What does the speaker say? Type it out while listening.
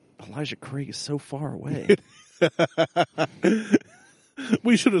Elijah Craig is so far away.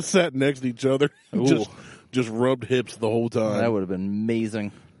 We should have sat next to each other. Just rubbed hips the whole time. That would have been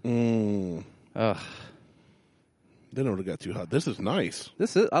amazing. Ugh. Then it would have got too hot. This is nice.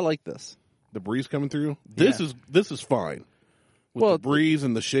 I like this. The breeze coming through. This is fine. With the breeze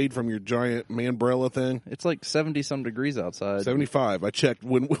and the shade from your giant manbrella thing. It's like 70-some degrees outside. 75. I checked.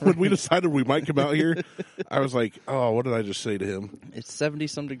 When we decided we might come out here, I was like, oh, what did I just say to him? It's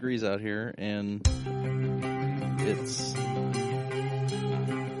 70-some degrees out here, and it's...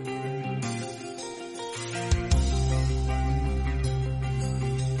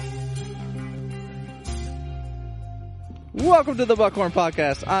 Welcome to the Buckhorn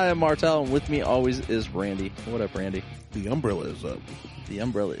Podcast. I am Martel, and with me always is Randy. What up, Randy? The umbrella is up. The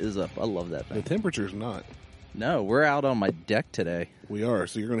umbrella is up. I love that thing. The temperature's not. No, we're out on my deck today. We are,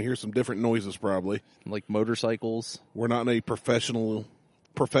 so you're going to hear some different noises probably. Like motorcycles. We're not in a professional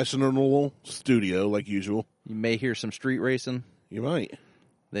studio like usual. You may hear some street racing. You might.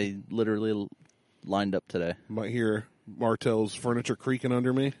 They literally lined up today. You might hear Martel's furniture creaking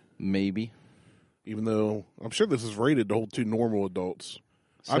under me. Maybe. Even though I'm sure this is rated to hold two normal adults.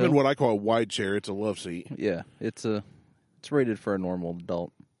 So, I'm in what I call a wide chair. It's a love seat. Yeah, it's rated for a normal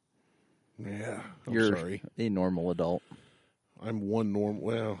adult. Yeah, You're sorry. A normal adult. I'm one normal.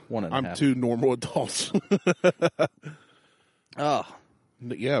 Well, one and a I'm half. two normal adults. Oh,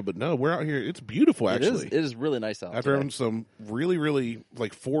 yeah, but no, we're out here. It's beautiful. Actually, it is really nice out. After having some really, really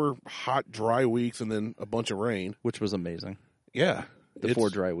like 4 hot, dry weeks and then a bunch of rain, which was amazing. Yeah, the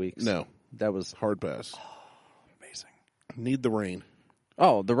 4 dry weeks. No. That was hard pass. Oh, amazing. Need the rain.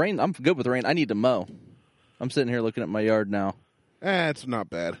 Oh, the rain. I'm good with the rain. I need to mow. I'm sitting here looking at my yard now. It's not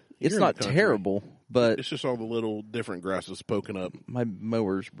bad. It's not terrible, but it's just all the little different grasses poking up. My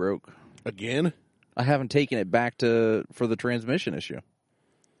mower's broke. Again? I haven't taken it back for the transmission issue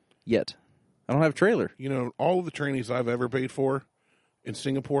yet. I don't have a trailer. You know, all of the trainings I've ever paid for in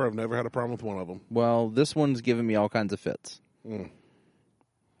Singapore, I've never had a problem with one of them. Well, this one's giving me all kinds of fits. I'm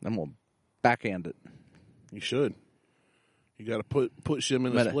going to backhand it. You should. You got to put shim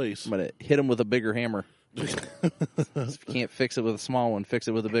in his place. I'm going to hit him with a bigger hammer. If you can't fix it with a small one, fix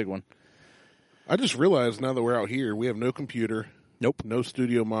it with a big one. I just realized now that we're out here, we have no computer. Nope. No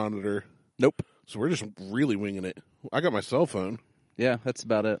studio monitor. Nope. So we're just really winging it. I got my cell phone. Yeah, that's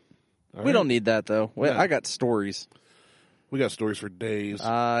about it. We don't need that, though. Yeah. I got stories. We got stories for days.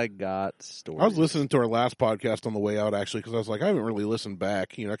 I got stories. I was listening to our last podcast on the way out, actually, because I was like, I haven't really listened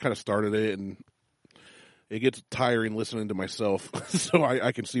back. You know, I kind of started it, and it gets tiring listening to myself. So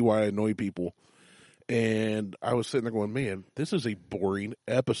I can see why I annoy people. And I was sitting there going, man, this is a boring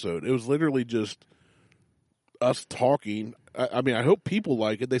episode. It was literally just us talking. I mean, I hope people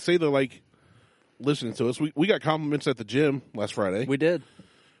like it. They say they like listening to us. We got compliments at the gym last Friday. We did.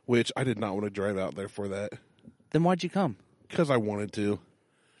 Which I did not want to drive out there for that. Then why'd you come? Because I wanted to.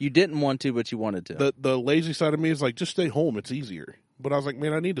 You didn't want to, but you wanted to. The lazy side of me is like, just stay home. It's easier. But I was like,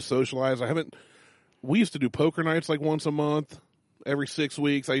 man, I need to socialize. We used to do poker nights like once a month, every 6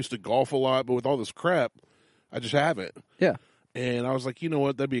 weeks. I used to golf a lot, but with all this crap, I just haven't. Yeah. And I was like, you know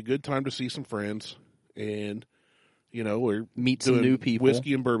what? That'd be a good time to see some friends. And, you know, we're meet some new people.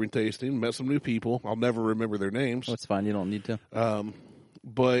 Whiskey and bourbon tasting, met some new people. I'll never remember their names. That's fine. You don't need to.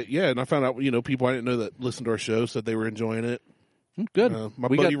 But, yeah, and I found out, you know, people I didn't know that listened to our show said they were enjoying it. Good. My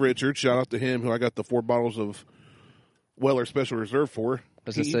buddy Richard, shout out to him, who I got the 4 bottles of Weller Special Reserve for.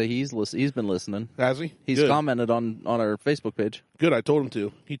 As I say, he's been listening. Has he? He's Good. commented on our Facebook page. Good, I told him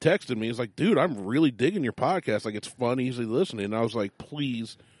to. He texted me. He's like, dude, I'm really digging your podcast. Like, it's fun, easy listening. And I was like,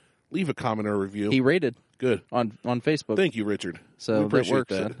 please, leave a comment or a review. He rated. Good. On Facebook. Thank you, Richard. So that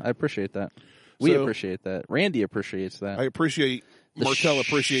works. I appreciate that. We appreciate that. Randy appreciates that. I appreciate Martel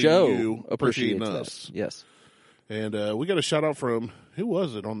appreciating you appreciating us. That. Yes. And we got a shout out from, who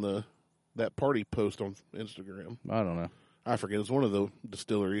was it on that party post on Instagram? I don't know. I forget. It's one of the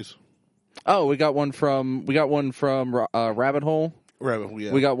distilleries. Oh, we got one from Rabbit Hole.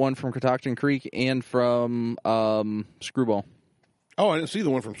 Yeah. We got one from Catoctin Creek and from Screwball. Oh, I didn't see the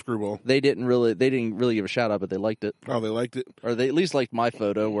one from Screwball. They didn't really give a shout out, but they liked it. Oh, they liked it? Or they at least liked my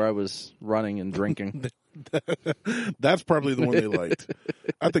photo where I was running and drinking. That's probably the one they liked.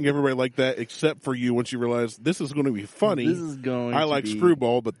 I think everybody liked that except for you once you realized this is going to be funny. I like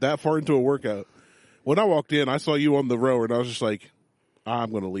Screwball, but that far into a workout. When I walked in, I saw you on the rower, and I was just like,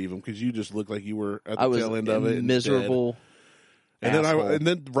 I'm going to leave him because you just looked like you were at the tail end of it. Miserable. And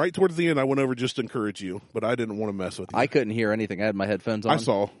then right towards the end, I went over just to encourage you, but I didn't want to mess with you. I couldn't hear anything. I had my headphones on. I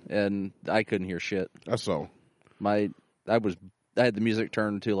saw. And I couldn't hear shit. I saw. I had the music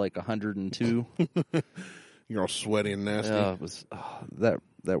turned to like 102. You're all sweaty and nasty. It was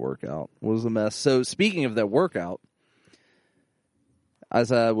workout was a mess. So speaking of that workout,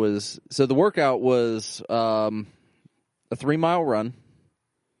 the workout was a 3-mile run,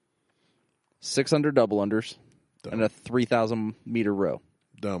 600 double unders, and a 3,000 meter row.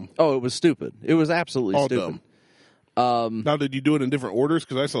 Dumb. Oh, it was stupid. It was absolutely All stupid. Dumb. Now, did you do it in different orders?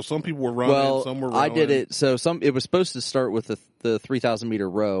 Because I saw some people were running, some were running. I did it. So it was supposed to start with the 3,000 meter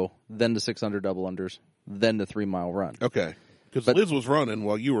row, then the 600 double unders, then the 3-mile run. Okay. Because Liz was running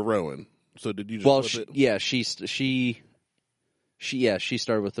while you were rowing. So did you just flip it? Yeah, she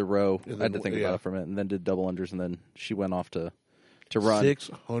started with the row. I had to think about it for a minute, and then did double unders, and then she went off to run.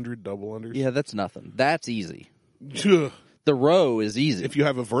 600 double unders? Yeah, that's nothing. That's easy. Ugh. The row is easy. If you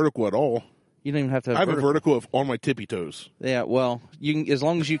have a vertical at all. You don't even have to have I have a vertical on my tippy toes. Yeah, well, you can, as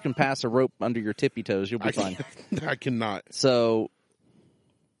long as you can pass a rope under your tippy toes, you'll be fine. I cannot. So,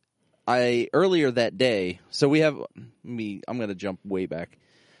 earlier that day, so we have I'm going to jump way back.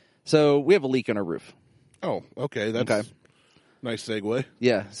 So, we have a leak in our roof. Oh, okay. That's okay. Nice segue.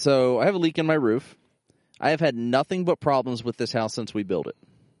 Yeah, so I have a leak in my roof. I have had nothing but problems with this house since we built it.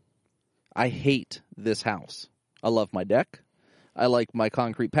 I hate this house. I love my deck. I like my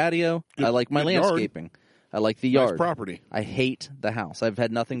concrete patio. I like my landscaping. Yard. I like the yard. Nice property. I hate the house. I've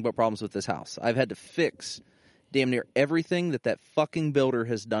had nothing but problems with this house. I've had to fix damn near everything that fucking builder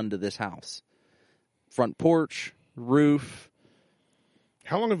has done to this house. Front porch, roof.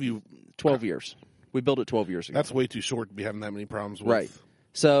 How long have you... 12 years. We built it 12 years ago. That's way too short to be having that many problems with. Right.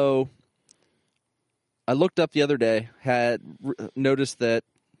 So, I looked up the other day, had noticed that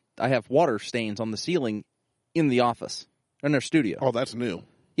I have water stains on the ceiling in the office, in our studio. Oh, that's new.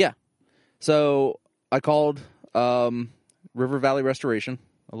 Yeah. So, I called River Valley Restoration.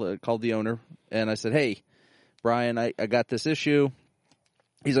 I called the owner, and I said, hey, Brian, I got this issue.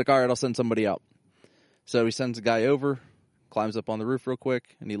 He's like, all right, I'll send somebody out. So, he sends a guy over, climbs up on the roof real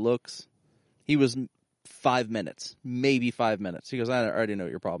quick, and he looks. He was 5 minutes, maybe 5 minutes. He goes, I already know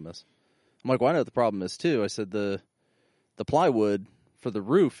what your problem is. I'm like, well, I know what the problem is, too. I said, the plywood for the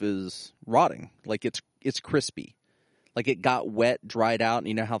roof is rotting. Like, it's crispy. Like, it got wet, dried out, and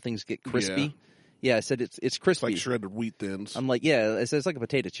you know how things get crispy? Yeah, I said, it's crispy. It's like shredded wheat thins. I'm like, yeah. I said, it's like a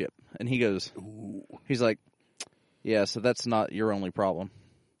potato chip. And he goes, ooh. He's like, yeah, so that's not your only problem.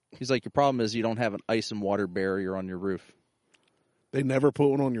 He's like, your problem is you don't have an ice and water barrier on your roof. They never put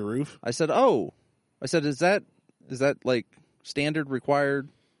one on your roof? I said, oh. I said, is that like standard required?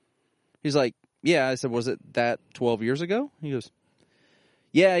 He's like, yeah. I said, was it that 12 years ago? He goes,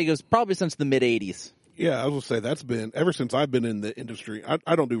 yeah. He goes, probably since the mid-'80s. Yeah, I was going to say, that's been, ever since I've been in the industry.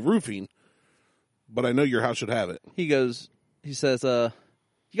 I don't do roofing, but I know your house should have it. He says,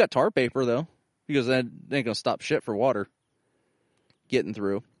 you got tar paper, though. He goes, that ain't going to stop shit for water getting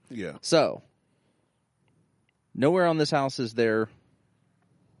through. Yeah. So, nowhere on this house is there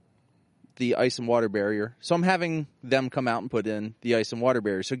the ice and water barrier. So I'm having them come out and put in the ice and water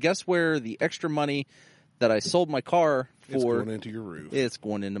barrier. So guess where the extra money that I sold my car for... It's going into your roof. It's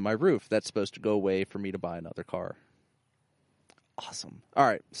going into my roof. That's supposed to go away for me to buy another car. Awesome. All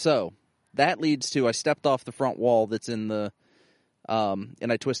right, so that leads to I stepped off the front wall that's in the...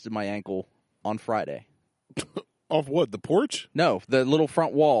 and I twisted my ankle on Friday. Off what, the porch? No, the little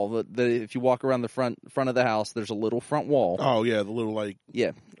front wall. If you walk around the front of the house, there's a little front wall. Oh, yeah, the little, like...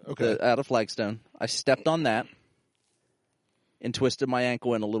 Yeah. Okay. Out of flagstone. I stepped on that and twisted my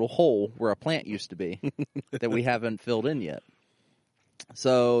ankle in a little hole where a plant used to be that we haven't filled in yet.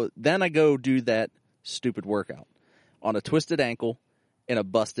 So then I go do that stupid workout on a twisted ankle and a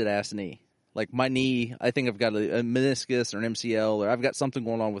busted ass knee. Like my knee, I think I've got a meniscus or an MCL, or I've got something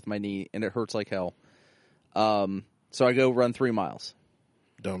going on with my knee and it hurts like hell. So I go run 3 miles.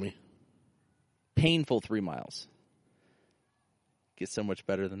 Dummy. Painful 3 miles. Gets so much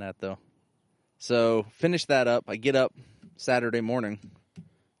better than that, though. So, finish that up. I get up Saturday morning.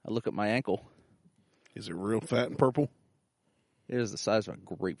 I look at my ankle. Is it real fat and purple? It is the size of a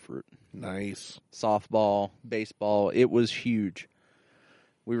grapefruit. Nice. Softball, baseball. It was huge.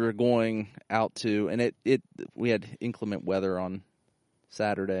 We were going out to, and we had inclement weather on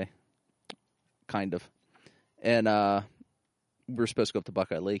Saturday. Kind of. And we were supposed to go up to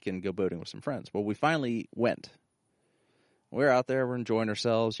Buckeye Lake and go boating with some friends. Well, we finally went. We're out there. We're enjoying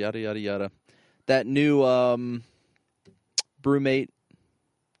ourselves, yada, yada, yada. That new Brewmate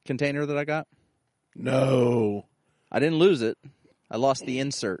container that I got? No. I didn't lose it. I lost the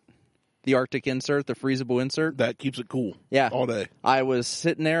insert. The Arctic insert, the freezable insert. That keeps it cool. Yeah. All day. I was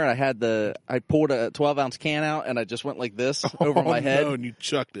sitting there, and I pulled a 12-ounce can out, and I just went like this over my head. No, and you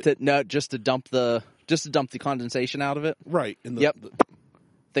chucked it. Just to dump the condensation out of it. Right. Yep.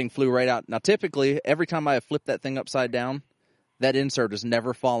 Thing flew right out. Now, typically, every time I have flipped that thing upside down, that insert has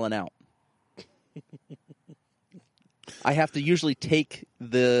never fallen out. I have to usually take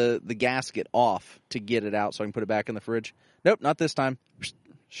the gasket off to get it out so I can put it back in the fridge. Nope, not this time.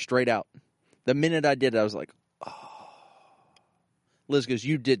 Straight out. The minute I did it, I was like, oh. Liz goes,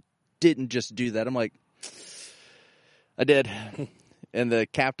 you didn't just do that. I'm like, I did. And the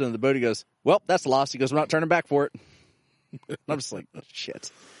captain of the boat, he goes, well, that's lost. He goes, I'm not turning back for it. I'm just like,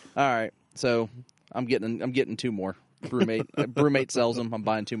 shit. All right. So I'm getting 2 more. Brewmate sells them. I'm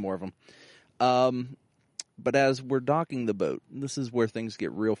buying 2 more of them. But as we're docking the boat, this is where things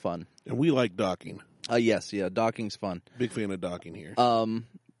get real fun. And we like docking. Yes, yeah, docking's fun. Big fan of docking here.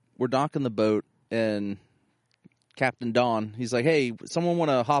 We're docking the boat, and Captain Don, he's like, "Hey, someone want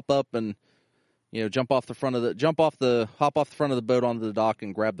to hop up and hop off the front of the boat onto the dock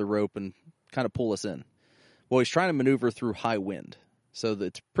and grab the rope and kind of pull us in." Well, he's trying to maneuver through high wind, so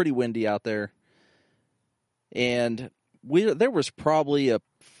it's pretty windy out there, and there was probably a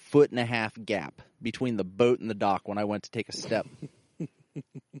 1.5 foot gap between the boat and the dock when I went to take a step.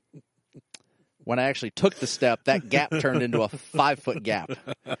 When I actually took the step, that gap turned into a 5-foot gap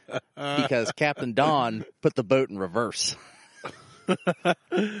because Captain Don put the boat in reverse.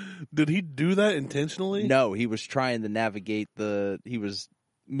 Did he do that intentionally? No, he was trying to navigate he was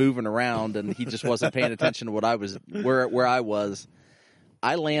moving around and he just wasn't paying attention to where I was.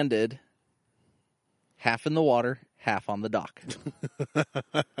 I landed half in the water, half on the dock.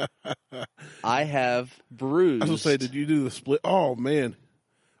 I have bruised. I was going to say, did you do the split? Oh, man.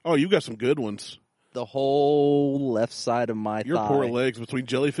 Oh, you got some good ones. The whole left side of my Your thigh. poor legs between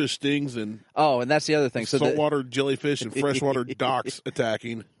jellyfish stings and and that's the other thing. So saltwater jellyfish and freshwater docks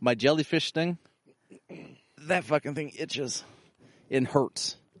attacking. My jellyfish sting, that fucking thing itches. It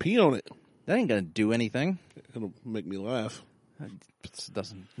hurts. Pee on it. That ain't gonna do anything. It'll make me laugh. That's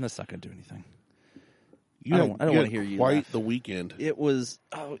not gonna do anything. I don't want to hear you quite laugh. The weekend. It was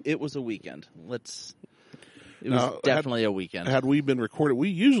a weekend. It was definitely a weekend. Had we been recorded, we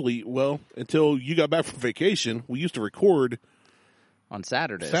usually, until you got back from vacation, we used to record on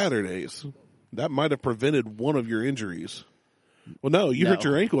Saturdays. That might have prevented one of your injuries. Well, no, you hurt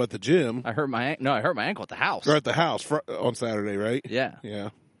your ankle at the gym. I hurt my ankle at the house. Or at the house on Saturday, right? Yeah. Yeah.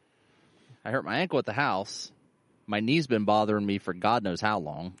 I hurt my ankle at the house. My knee's been bothering me for God knows how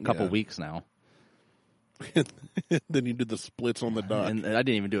long, a couple weeks now. Then you did the splits on the dock. And I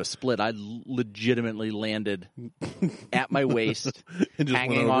didn't even do a split. I legitimately landed at my waist,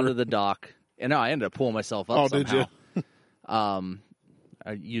 hanging onto the dock. And no, I ended up pulling myself up somehow. Did you?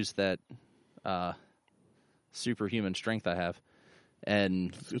 I used that superhuman strength I have.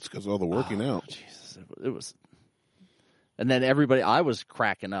 And it's because of all the working out. Jesus, it was. And then I was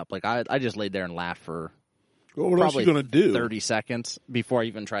cracking up. Like I just laid there and laughed for what else are you going to do? 30 seconds before I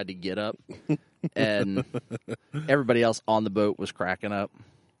even tried to get up. And everybody else on the boat was cracking up.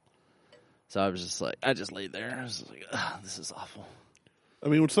 So I was just like, I just laid there. I was like, this is awful. I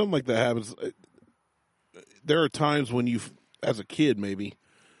mean, when something like that happens, there are times when as a kid maybe,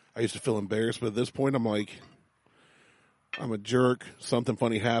 I used to feel embarrassed. But at this point, I'm like, I'm a jerk. Something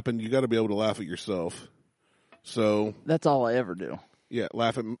funny happened. You got to be able to laugh at yourself. So that's all I ever do. Yeah,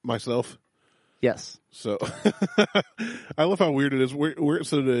 laugh at myself. Yes. So I love how weird it is.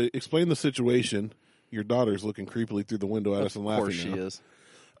 So to explain the situation, your daughter's looking creepily through the window at us and laughing. Of course she is.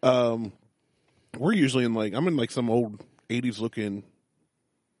 We're usually I'm in like some old 80s looking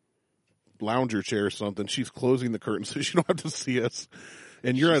lounger chair or something. She's closing the curtain so she don't have to see us.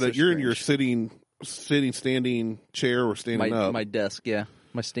 And you're in your standing chair or standing up. My desk, yeah.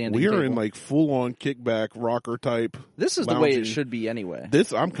 My standing We are table. in like full on kickback rocker type. This is lounging. The way it should be anyway.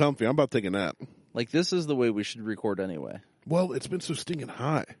 I'm comfy. I'm about to take a nap. Like this is the way we should record anyway. Well, it's been so stinking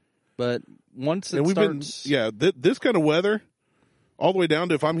hot. But once it starts, this kind of weather, all the way down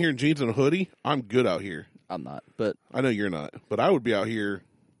to if I'm here in jeans and a hoodie, I'm good out here. I'm not, but I know you're not. But I would be out here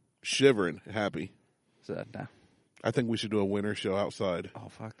shivering, happy. So, no. I think we should do a winter show outside. Oh,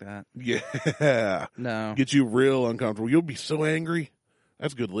 fuck that. Yeah. No. Get you real uncomfortable. You'll be so angry.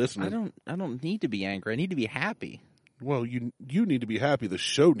 That's good listening. I don't need to be angry. I need to be happy. Well, you need to be happy. The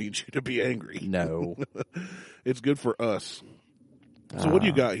show needs you to be angry. No. It's good for us. So what do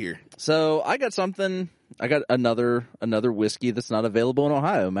you got here? So I got something. I got another whiskey that's not available in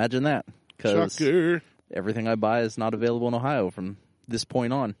Ohio. Imagine that. Because everything I buy is not available in Ohio from this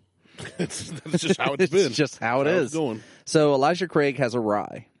point on. That's just how it's been. It's just how it is. It's going. So Elijah Craig has a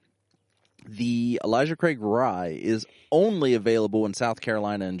rye. The Elijah Craig rye is only available in South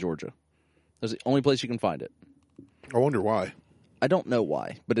Carolina and Georgia. That's the only place you can find it. I wonder why. I don't know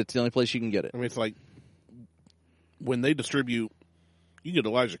why, but it's the only place you can get it. I mean, it's like when they distribute, you get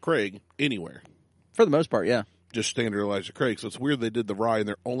Elijah Craig anywhere. For the most part, yeah. just standard Elijah Craig. So it's weird they did the rye and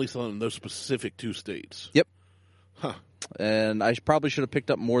they're only selling in those specific 2 states. Yep. Huh. And I probably should have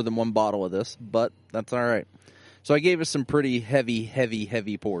picked up more than one bottle of this, but that's all right. So I gave us some pretty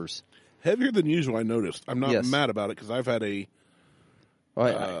heavy pours. Heavier than usual, I noticed. I'm not Yes. mad about it because I've had a...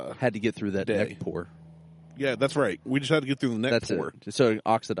 I had to get through that day. neck pour. Yeah, that's right. We just had to get through the neck That's pour. it. So it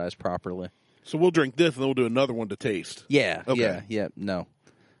oxidized properly. So we'll drink this and then we'll do another one to taste. Yeah, Okay. yeah. No,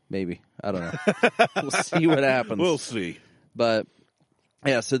 maybe. I don't know. We'll see what happens. We'll see. But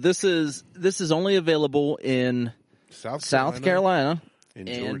yeah, so this is only available in South Carolina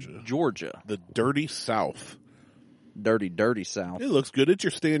and Georgia. The dirty South. Dirty South. It looks good. It's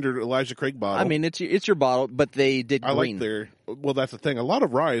your standard Elijah Craig bottle. I mean, it's your bottle, but they did I green. like their... Well, that's the thing. A lot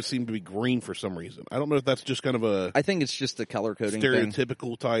of ryes seem to be green for some reason. I don't know if that's just kind of a I think it's just the color coding thing.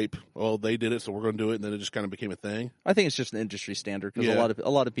 stereotypical type. Well, they did it, so we're going to do it, and then it just kind of became a thing. I think it's just an industry standard because Yeah. a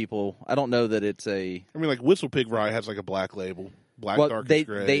lot of people. I don't know that it's a. I mean, like Whistle Pig rye has like a black label, black Well, darkest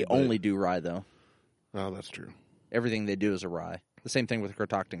gray. they but- only do rye though. Oh, that's true. Everything they do is a rye. The same thing with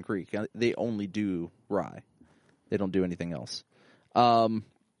Catoctin Creek. They only do rye. They don't do anything else.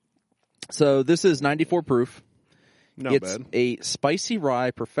 So this is 94 proof. Not It's bad. a spicy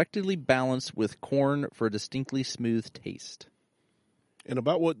rye perfectly balanced with corn for a distinctly smooth taste. And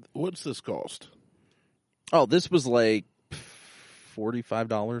about what's this cost? Oh, this was like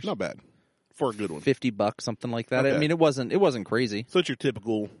 $45. Not bad for a good one. $50, something like that. Okay. I mean, it wasn't crazy. So it's your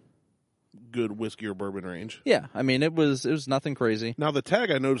typical good whiskey or bourbon range. Yeah, I mean, it was nothing crazy. Now the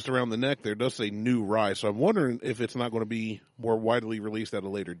tag I noticed around the neck there does say new rye, so I'm wondering if it's not going to be more widely released at a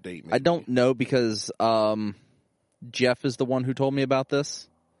later date. Maybe. I don't know because Jeff is the one who told me about this.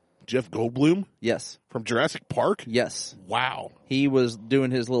 Jeff Goldblum Yes, from Jurassic Park. yes. Wow. He was doing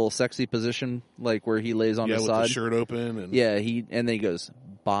his little sexy position, like where he lays on Yeah, his with side. the shirt open and Yeah, and then he goes,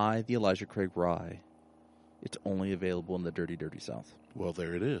 buy the Elijah Craig rye. It's only available in the dirty South. well,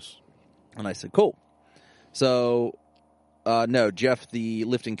 there it is. And I said, cool. So, no, Jeff, the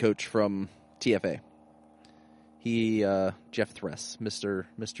lifting coach from TFA. He, Jeff Thress, Mr.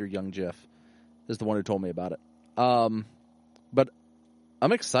 Young Jeff, is the one who told me about it. But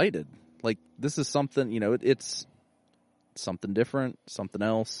I'm excited. Like, this is something, it's something different, something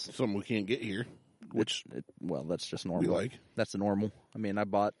else. Something we can't get here, which Well, that's just normal. we like. That's the normal. I mean, I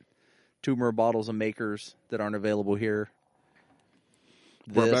bought 2 more bottles of Makers that aren't available here.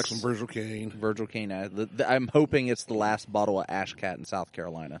 Brought back some Virgil Cane. Virgil Cane. I'm hoping it's the last bottle of Ash Cat in South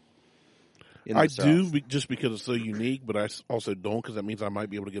Carolina. I do, just because it's so unique, but I also don't, because that means I might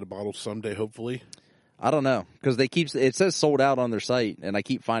be able to get a bottle someday, hopefully. I don't know, because it says sold out on their site, and I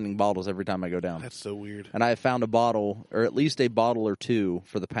keep finding bottles every time I go down. That's so weird. And I have found a bottle, or at least a bottle or 2,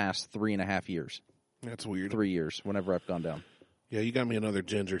 for the past 3.5 years. That's weird. 3 years, whenever I've gone down. Yeah, you got me another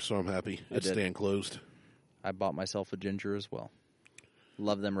ginger, so I'm happy. It's did. staying closed. I bought myself a ginger as well.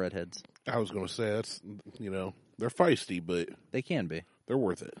 Love them redheads. I was going to say, that's, they're feisty, but They can be. they're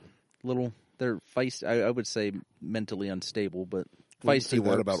worth it. They're feisty. I would say mentally unstable, but Wouldn't say feisty that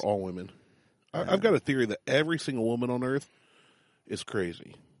works. about all women. I've got a theory that every single woman on earth is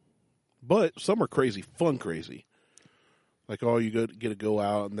crazy. But some are crazy, fun crazy. Like, oh, you get to go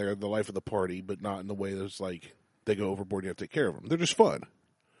out and they're the life of the party, but not in the way that's like they go overboard and you have to take care of them. They're just fun.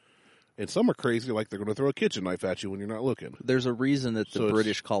 And some are crazy, like they're going to throw a kitchen knife at you when you're not looking. There's a reason that the So it's-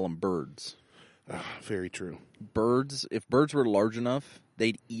 British call them birds. Very true. Birds, if birds were large enough,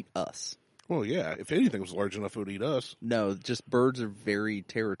 they'd eat us. Well, yeah, if anything was large enough, it would eat us. No, just birds are very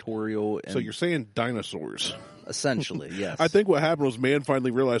territorial. And So you're saying dinosaurs. essentially, yes. I think what happened was man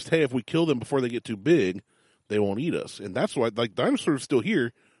finally realized, hey, if we kill them before they get too big, they won't eat us. And that's why, like, dinosaurs are still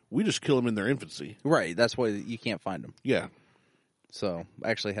here. We just kill them in their infancy. Right, that's why you can't find them. Yeah. So I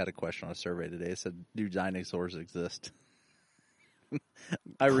actually had a question on a survey today. It said, do dinosaurs exist?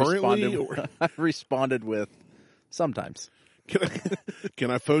 I responded with, sometimes.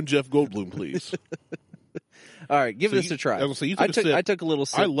 Can I phone Jeff Goldblum, please? All right, give So this you- a try. I was gonna say, you took a sip. I took a little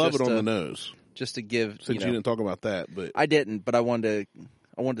sip. I love it just on to- the nose. just to give. Since you didn't talk about that, but I didn't, but I wanted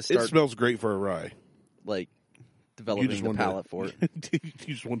to it start smells great for a rye. like You developing just the wanted palate for it.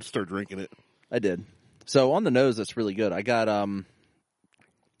 you just want to start drinking it. I did. So on the nose, that's really good. I got and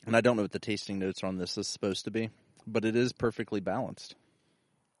I don't know what the tasting notes on this is supposed to be, but it is perfectly balanced.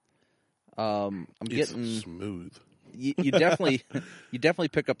 I'm It's getting smooth. you definitely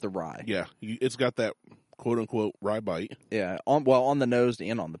pick up the rye. Yeah, it's got that quote unquote rye bite. Yeah, on the nose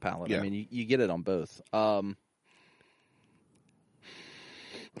and on the palate. Yeah. I mean, you get it on both.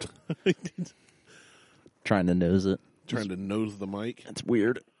 Trying to nose it. Trying to nose the mic. It's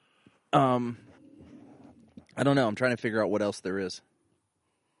weird. I don't know. I'm trying to figure out what else there is.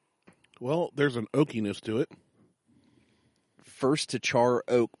 Well, there's an oakiness to it. first to char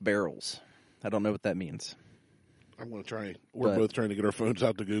oak barrels. I don't know what that means. I'm going to try. We're both trying to get our phones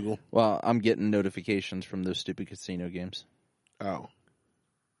out to Google. Well, I'm getting notifications from those stupid casino games. Oh.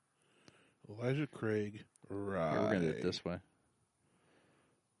 Elijah Craig, right. Yeah, we're going to do it this way.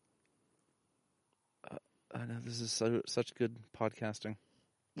 I know this is such good podcasting.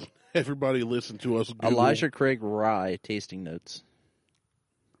 Everybody listen to us. Google Elijah Craig Rye tasting notes.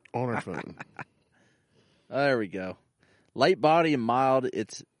 on our phone. There we go. Light body and mild.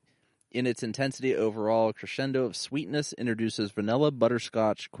 It's in its intensity overall. A crescendo of sweetness introduces vanilla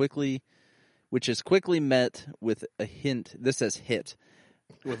butterscotch which is quickly met with a hint. This says hit.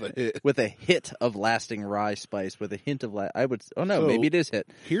 With a hit of lasting rye spice. With a hint of maybe it is hit.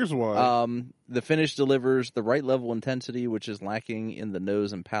 Here's why. The finish delivers the right level of intensity, which is lacking in the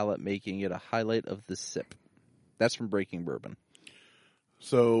nose and palate, making it a highlight of the sip. That's from Breaking Bourbon.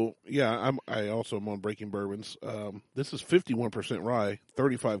 So yeah, I also am on Breaking Bourbons. This is 51% rye,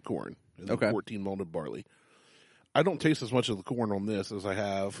 35 corn, and 14 malted barley. I don't taste as much of the corn on this as I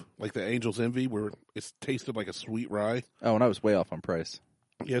have like the Angel's Envy, where it's tasted like a sweet rye. Oh, and I was way off on price.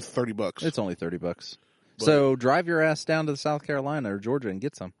 Yeah, it's $30. It's only $30. So drive your ass down to South Carolina or Georgia and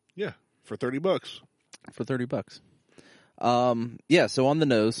get some. Yeah, for $30. For $30. Yeah. So on the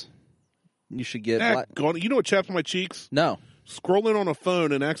nose, you should get. You know what chaps my cheeks? No. Scrolling on a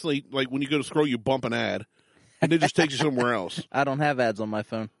phone and actually, like when you go to scroll, you bump an ad, and it just takes you somewhere else. I don't have ads on my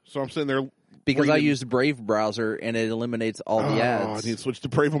phone. So I'm sitting there because I use Brave browser and it eliminates all the ads. I need to switch to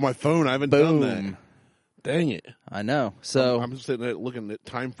Brave on my phone. I haven't done that. Dang it. I know. So I'm sitting there looking at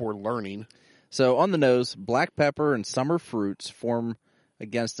time for learning. So on the nose, black pepper and summer fruits form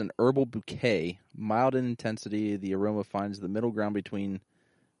against an herbal bouquet. Mild in intensity, the aroma finds the middle ground between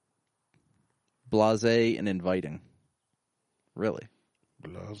blasé and inviting. Really?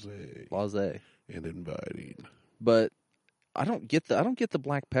 Blasé. And inviting. But I don't get the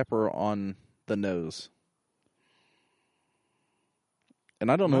black pepper on the nose.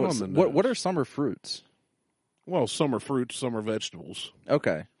 And I don't know what are summer fruits? Well, summer fruits, summer vegetables.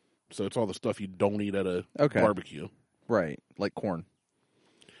 Okay. So it's all the stuff you don't eat at a barbecue. Right. Like corn.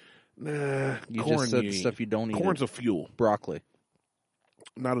 Nah, you corn. Just said the stuff you don't eat. Corn's a fuel. Broccoli.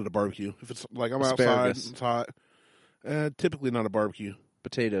 Not at a barbecue. If it's like I'm Asparagus. outside, it's hot. Typically not a barbecue.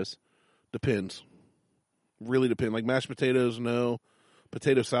 Potatoes. Depends. Really depends. Like mashed potatoes, no.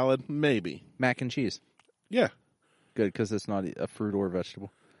 Potato salad, maybe. Mac and cheese. Yeah. Good, because it's not a fruit or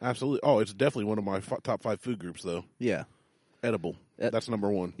vegetable. Absolutely. Oh, it's definitely one of my top 5 food groups, though. Yeah. Edible. That's number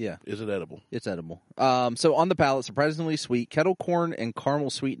 1. Yeah. Is it edible? It's edible. So on the palate, surprisingly sweet. Kettle corn and caramel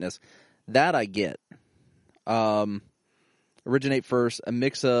sweetness. That I get. Originate first. A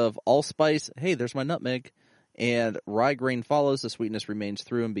mix of allspice. Hey, there's my nutmeg. And rye grain follows. The sweetness remains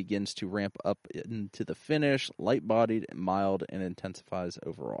through and begins to ramp up into the finish. Light-bodied, mild, and intensifies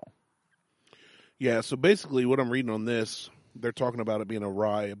overall. Yeah, so basically what I'm reading on this, they're talking about it being a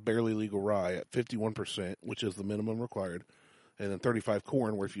rye, a barely legal rye at 51%, which is the minimum required, and then 35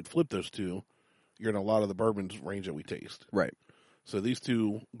 corn, where if you'd flip those two, you're in a lot of the bourbons range that we taste. Right. So these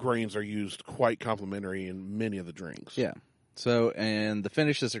two grains are used quite complementary in many of the drinks. Yeah. So, and the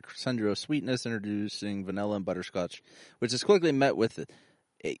finish is a crescendo of sweetness, introducing vanilla and butterscotch, which is quickly met with,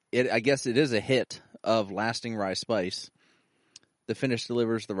 I guess it is a hit of lasting rye spice. The finish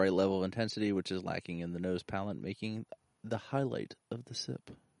delivers the right level of intensity, which is lacking in the nose palate, making the highlight of the sip.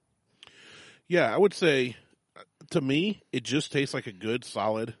 Yeah, I would say, to me, it just tastes like a good,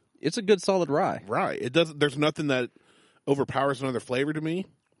 solid... It's a good, solid rye. Rye. It doesn't. There's nothing that overpowers another flavor to me.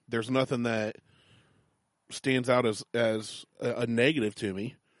 There's nothing that stands out as a negative to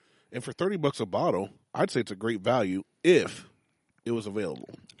me. And for $30 a bottle, I'd say it's a great value if it was available.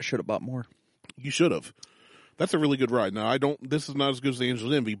 I should have bought more. You should have. That's a really good ride. Now, this is not as good as the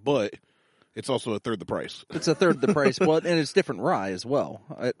Angel's Envy, but it's also a third the price. It's a third the price. Well, and it's different rye as well.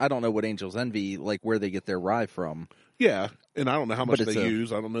 I don't know what Angel's Envy, like where they get their rye from. Yeah, and I don't know how much they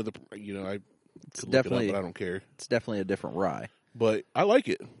use. I don't know it's definitely, but I don't care. It's definitely a different rye. But I like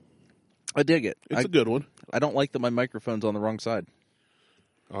it. I dig it. It's a good one. I don't like that my microphone's on the wrong side.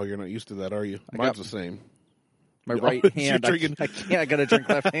 Oh, you're not used to that, are you? Mine's the same. My right hand, I can't. I got to drink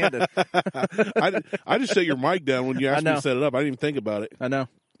left-handed. I just set your mic down when you asked me to set it up. I didn't even think about it. I know.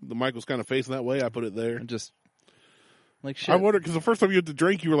 The mic was kind of facing that way. I put it there. Just like shit. I wonder, because the first time you had to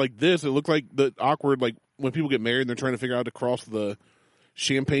drink, you were like this. It looked like the awkward, like when people get married and they're trying to figure out how to cross the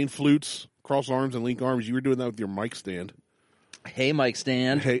champagne flutes, cross arms and link arms. You were doing that with your mic stand. Hey, mic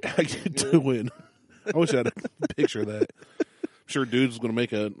stand. Hey, how you doing? I wish I had a picture of that. I'm sure dudes going to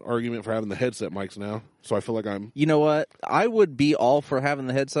make an argument for having the headset mics now. So I feel like I'm... You know what? I would be all for having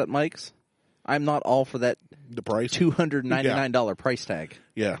the headset mics I'm not all for that The price? $299 price tag.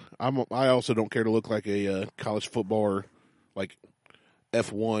 Yeah. I also don't care to look like a college footballer, like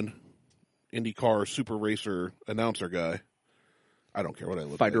F1, IndyCar, super racer, announcer guy. I don't care what I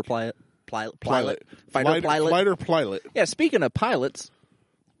look Fighter like. pilot. Fighter pilot. Fighter pilot. Yeah, speaking of pilots,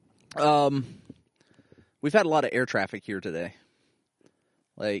 we've had a lot of air traffic here today.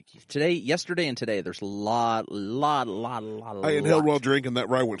 Like yesterday and today, there's a lot. I inhaled while drinking. That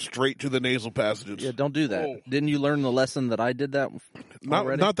ride went straight to the nasal passages. Yeah, don't do that. Oh. Didn't you learn the lesson that I did that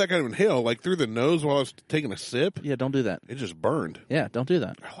already? Not that kind of inhale, like through the nose while I was taking a sip. Yeah, don't do that. It just burned. Yeah, don't do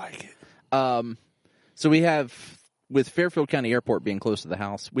that. I like it. So we have, with Fairfield County Airport being close to the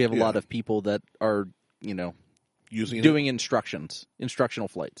house, we have a lot of people that are, doing instructional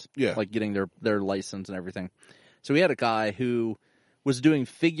flights. Yeah. Like getting their license and everything. So we had a guy who was doing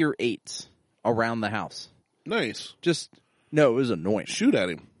figure eights around the house. Nice. It was annoying. Shoot at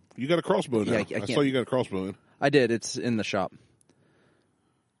him. You got a crossbow now. Yeah, I saw you got a crossbow in. I did. It's in the shop.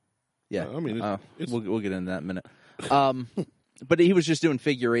 Yeah. I mean, we'll get into that in a minute. But he was just doing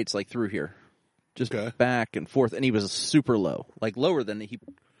figure eights like through here. Just back and forth. And he was super low. Like lower than he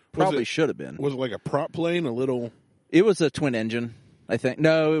probably should have been. Was it like a prop plane? A little... It was a twin engine, I think.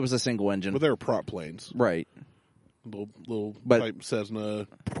 No, it was a single engine. But they were prop planes. Right. Little type Cessna.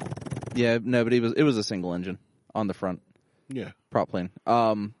 Yeah, no, but it was a single engine on the front. Yeah. Prop plane.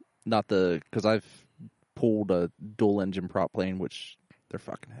 Not because I've pulled a dual engine prop plane, which they're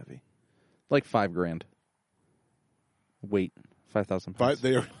fucking heavy. Like $5,000. Weight, 5,000 pounds.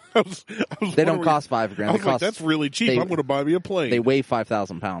 They don't cost $5,000. I was like, that's really cheap. I'm going to buy me a plane. They weigh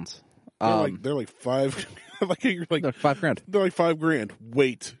 5,000 pounds. They're like five. You're like $5,000. They're like $5,000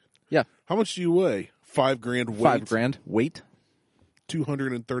 weight. Yeah. How much do you weigh? $5,000 weight. $5,000 weight.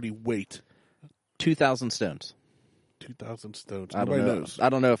 230 weight. 2,000 stones. 2,000 stones. Nobody knows. I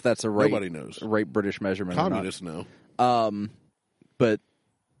don't know if that's a right. Nobody knows. Right British measurement. Communists know. But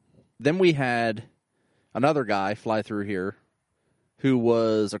then we had another guy fly through here who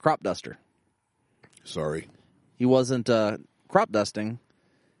was a crop duster. Sorry. He wasn't crop dusting,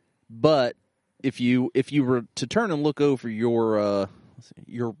 but if you were to turn and look over your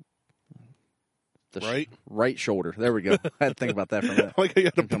right shoulder, there we go. I had to think about that for a minute. Like I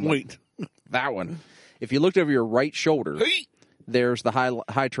had a point. That one. If you looked over your right shoulder, there's the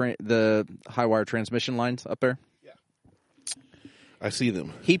high wire transmission lines up there. Yeah, I see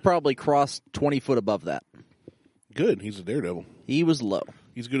them. He probably crossed 20 foot above that. Good. He's a daredevil. He was low.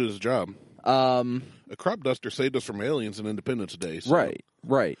 He's good at his job. A crop duster saved us from aliens in Independence Day. So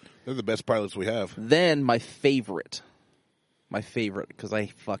Right. They're the best pilots we have. Then my favorite, because I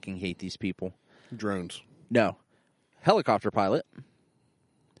fucking hate these people. Drones. No. Helicopter pilot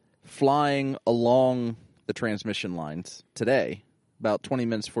flying along the transmission lines today, about 20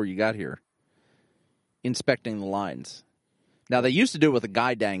 minutes before you got here, inspecting the lines. Now, they used to do it with a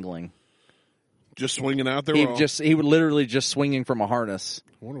guy dangling. Just swinging out there? He would literally just swinging from a harness.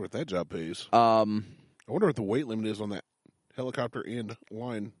 I wonder what that job pays. I wonder what the weight limit is on that helicopter and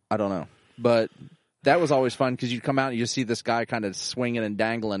line. I don't know. But that was always fun because you'd come out and you see this guy kind of swinging and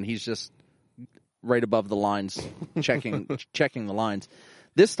dangling. He's just right above the lines, checking the lines.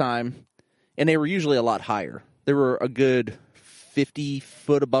 This time, and they were usually a lot higher. They were a good 50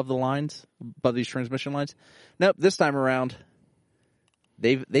 foot above the lines, above these transmission lines. Nope, this time around,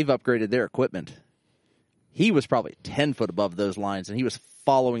 they've upgraded their equipment. He was probably 10 foot above those lines, and he was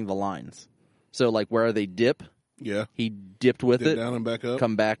following the lines. So, like, where they dip, he dipped with it. Down and back up.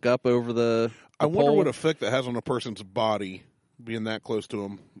 Come back up over the I wonder pole. what effect that has on a person's body, being that close to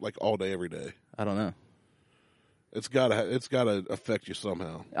them, like, all day, every day. I don't know. It's gotta affect you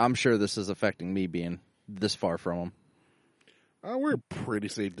somehow. I'm sure this is affecting me being this far from him. We're pretty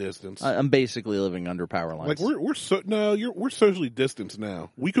safe distance. I'm basically living under power lines. Like we're socially distanced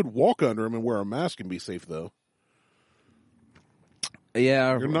now. We could walk under them and wear a mask and be safe though.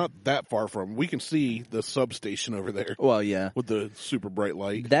 Yeah, you're not that far from. We can see the substation over there. Well, yeah, with the super bright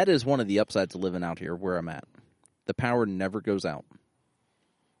light. That is one of the upsides of living out here where I'm at. The power never goes out.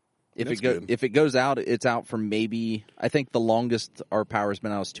 If it goes out, it's out for maybe, I think the longest our power's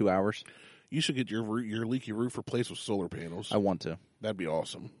been out is 2 hours. You should get your leaky roof replaced with solar panels. I want to. That'd be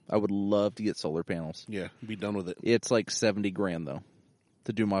awesome. I would love to get solar panels. Yeah, be done with it. It's like $70,000 though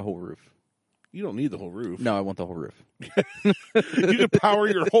to do my whole roof. You don't need the whole roof. No, I want the whole roof. You can power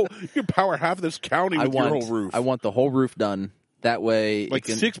you can power half this county with your whole roof. I want the whole roof done. That way, like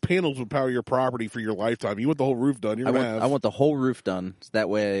 6 panels would power your property for your lifetime. You want the whole roof done. I want the whole roof done. So that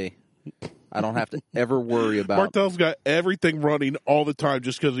way, I don't have to ever worry about. Martel's got everything running all the time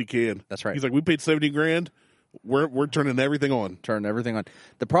just because he can. That's right. He's like, we paid $70,000. We're turning everything on. Turn everything on.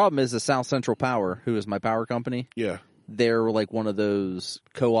 The problem is the South Central Power, who is my power company. Yeah. They're like one of those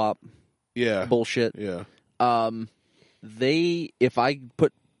co-op bullshit. Yeah. If I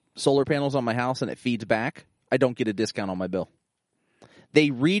put solar panels on my house and it feeds back, I don't get a discount on my bill. They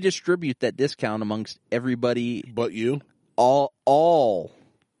redistribute that discount amongst everybody. But you? All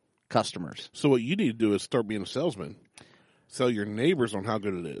customers. So what you need to do is start being a salesman. Sell your neighbors on how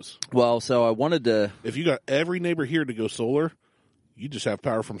good it is. Well, so I wanted to... If you got every neighbor here to go solar, you just have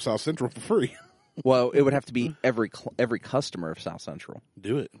power from South Central for free. Well, it would have to be every customer of South Central.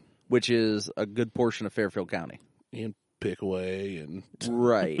 Do it. Which is a good portion of Fairfield County. And Pickaway and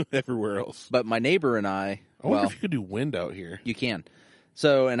right everywhere else. But my neighbor and I wonder if you could do wind out here. You can.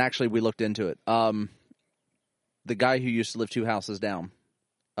 So, and actually we looked into it. The guy who used to live 2 houses down,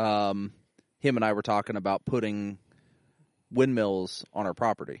 him and I were talking about putting windmills on our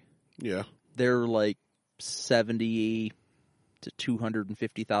property. Yeah. They're like $70,000 to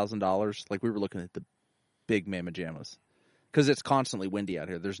 $250,000. Like we were looking at the big mamma jammas. Because it's constantly windy out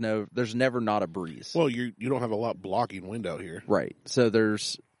here. There's never not a breeze. Well, you don't have a lot blocking wind out here. Right. So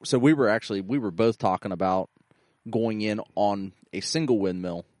we were both talking about going in on a single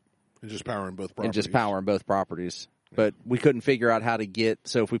windmill. And just powering both properties. But we couldn't figure out how to get,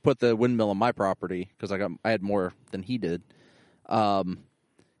 so if we put the windmill on my property, because I had more than he did, how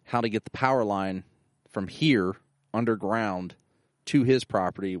to get the power line from here underground to his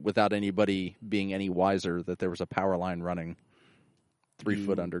property without anybody being any wiser that there was a power line running 3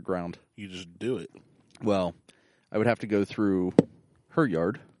 foot underground. You just do it. Well, I would have to go through her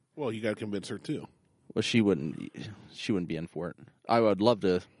yard. Well, you got to convince her too. Well, she wouldn't be in for it. I would love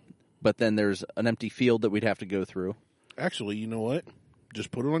to, but then there's an empty field that we'd have to go through. Actually, you know what?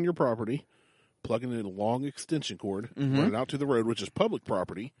 Just put it on your property, plug it in a long extension cord, run it out to the road, which is public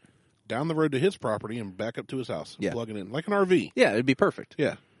property, down the road to his property, and back up to his house. Yeah. Plug it in like an RV. Yeah, it'd be perfect.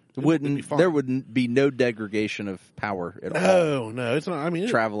 Yeah. It'd be fine. There wouldn't be no degradation of power at all. No, it's not. I mean,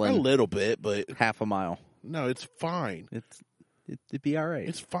 traveling a little bit, but half a mile. No, it's fine. It'd be all right.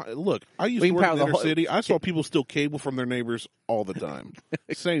 It's fine. Look, I used to work in the inner city. I saw people steal cable from their neighbors all the time.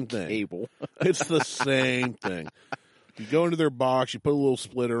 Same thing. Cable. It's the same thing. You go into their box, you put a little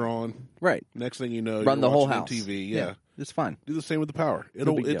splitter on. Right. Next thing you know, run you're the whole house. TV. Yeah, it's fine. Do the same with the power. You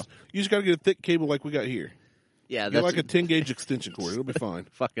just got to get a thick cable like we got here. Yeah, that's like a 10-gauge extension cord. It'll be fine.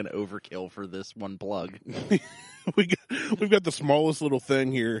 Fucking overkill for this one plug. We've got the smallest little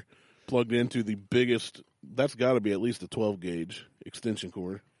thing here plugged into the biggest. That's got to be at least a 12-gauge extension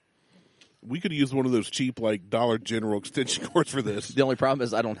cord. We could use one of those cheap, like Dollar General extension cords for this. The only problem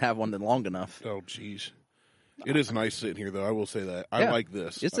is I don't have one long enough. Oh, jeez. It is nice sitting here, though. I will say that. I like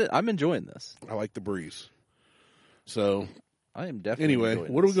this. I'm enjoying this. I like the breeze. So, I am definitely anyway,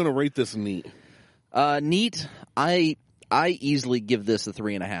 what are we going to rate this neat? Neat, I easily give this a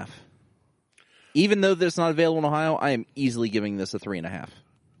 3.5. Even though this is not available in Ohio, I am easily giving this a 3.5.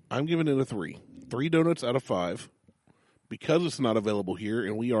 I'm giving it a 3. 3 donuts out of 5. Because it's not available here,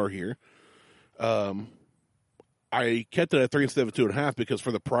 and we are here, I kept it at 3 instead of 2.5 because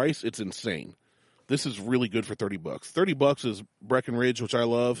for the price, it's insane. This is really good for $30. $30 is Breckenridge, which I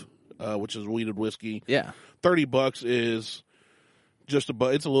love, which is weeded whiskey. Yeah. $30 is just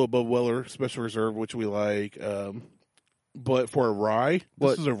above. It's a little above Weller Special Reserve, which we like. But for a rye,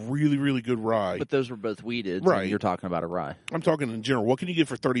 this is a really, really good rye. But those were both weeded. Right. And you're talking about a rye. I'm talking in general. What can you get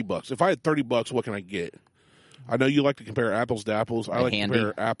for $30? If I had $30, what can I get? I know you like to compare apples to apples. I like to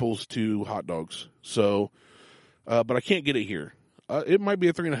compare apples to hot dogs. So, but I can't get it here. It might be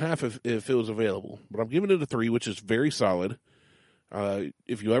a 3.5 if it was available. But I'm giving it a 3, which is very solid.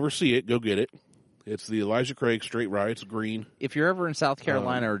 If you ever see it, go get it. It's the Elijah Craig Straight Rye. It's green. If you're ever in South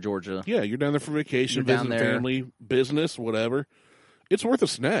Carolina or Georgia. Yeah, you're down there for vacation, visiting family, business, whatever. It's worth a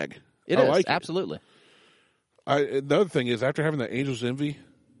snag. It is, absolutely. The other thing is, after having that Angel's Envy,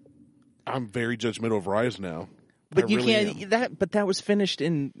 I'm very judgmental of ryes now. But you can't. But that was finished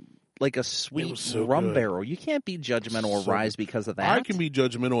in like a sweet rum barrel. You can't be judgmental of ryes because of that. I can be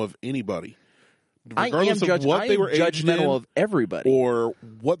judgmental of anybody. Regardless of what they were judgmental of everybody, or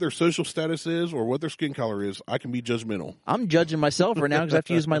what their social status is, or what their skin color is. I can be judgmental. I'm judging myself right now because I have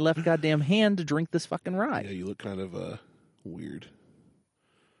to use my left goddamn hand to drink this fucking rye. Yeah, you look kind of weird.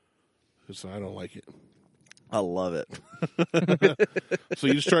 So I don't like it. I love it. So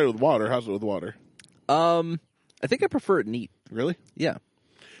you just try it with water. How's it with water? I think I prefer it neat. Really? Yeah.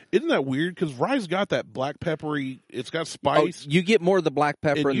 Isn't that weird? Because rye's got that black peppery. It's got spice. Oh, you get more of the black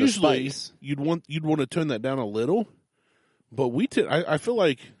pepper and the spice. You'd want to tone that down a little. But I feel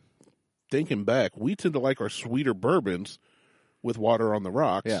like, thinking back, we tend to like our sweeter bourbons with water on the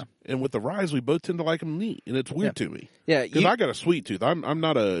rocks. Yeah. And with the ryes, we both tend to like them neat, and it's weird to me. Yeah, because I got a sweet tooth. I'm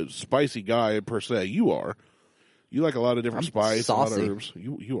not a spicy guy per se. You are. You like a lot of different spice, saucy. a lot of herbs.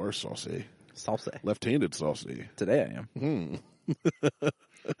 You are saucy. Saucy. Left-handed saucy. Today I am.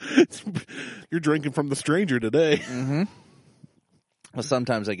 You're drinking from the stranger today. Mm-hmm. Well,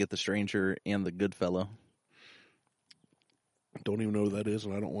 sometimes I get the stranger and the good fellow. Don't even know who that is,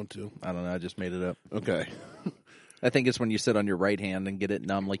 and I don't want to. I don't know. I just made it up. Okay. I think it's when you sit on your right hand and get it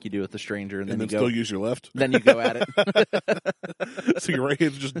numb like you do with the stranger, and then you go, still use your left. Then you go at it. So your right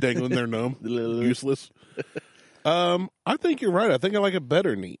hand's just dangling there numb, useless. I think you're right. I think I like it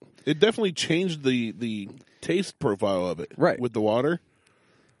better neat. It definitely changed the taste profile of it, right, with the water.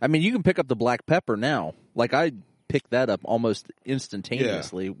 I mean, you can pick up the black pepper now. Like I picked that up almost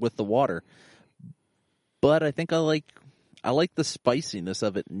instantaneously with the water. But I think I like the spiciness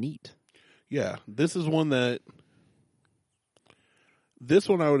of it neat. Yeah, this is one that. This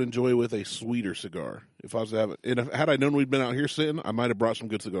one I would enjoy with a sweeter cigar. If I was to have it, and had I known we'd been out here sitting, I might have brought some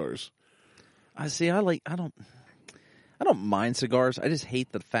good cigars. I see. I don't mind cigars. I just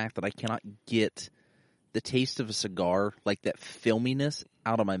hate the fact that I cannot get the taste of a cigar, like that filminess,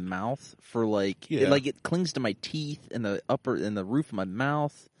 out of my mouth for it clings to my teeth and the roof of my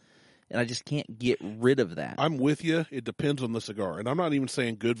mouth, and I just can't get rid of that. I'm with you. It depends on the cigar, and I'm not even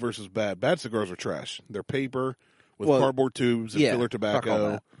saying good versus bad. Bad cigars are trash. They're paper. With cardboard tubes and filler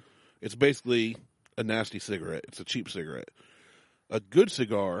tobacco. It's basically a nasty cigarette. It's a cheap cigarette. A good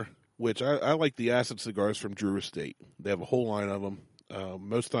cigar, which I like the acid cigars from Drew Estate. They have a whole line of them.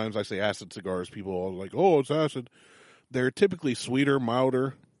 Most times I say acid cigars, people are like, oh, it's acid. They're typically sweeter,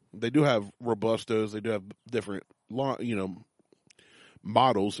 milder. They do have Robustos. They do have different,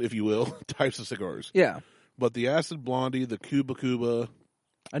 models, if you will, types of cigars. Yeah. But the Acid Blondie, the Cuba.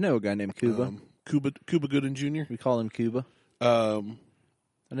 I know a guy named Cuba. Cuba Gooding Jr. We call him Cuba. I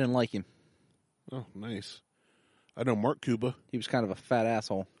didn't like him. Oh, nice. I know Mark Cuba. He was kind of a fat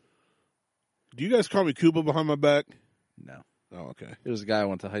asshole. Do you guys call me Cuba behind my back? No. Oh, okay. It was a guy I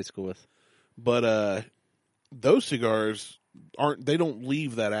went to high school with. But those cigars they don't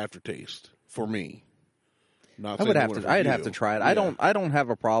leave that aftertaste for me. I'd have to try it. Yeah. I don't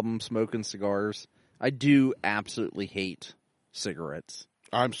have a problem smoking cigars. I do absolutely hate cigarettes.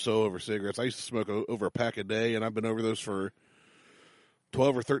 I'm so over cigarettes. I used to smoke over a pack a day, and I've been over those for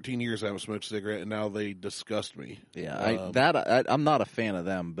 12 or 13 years. I haven't smoked a cigarette, and now they disgust me. Yeah, I'm not a fan of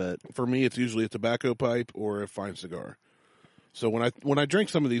them. But for me, it's usually a tobacco pipe or a fine cigar. So when I drink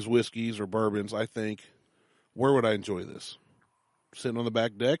some of these whiskeys or bourbons, I think, where would I enjoy this? Sitting on the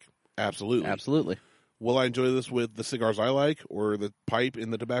back deck? Absolutely. Absolutely. Will I enjoy this with the cigars I like, or the pipe in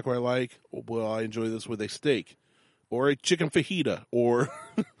the tobacco I like? Or will I enjoy this with a steak? Or a chicken fajita, or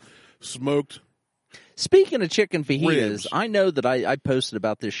smoked. Speaking of chicken fajitas, ribs. I know that I posted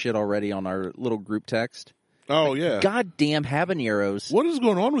about this shit already on our little group text. Oh, yeah. Goddamn habaneros. What is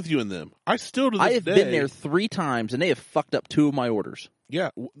going on with you and them? I still to this day. I have been there 3 times, and they have fucked up 2 of my orders. Yeah.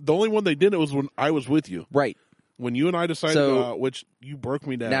 The only one they didn't was when I was with you. Right. When you and I decided to go out, which you broke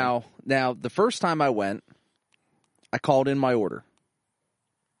me down. Now, the first time I went, I called in my order.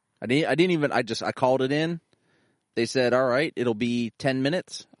 I called it in. They said, all right, it'll be 10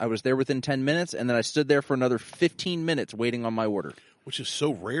 minutes. I was there within 10 minutes, and then I stood there for another 15 minutes waiting on my order. Which is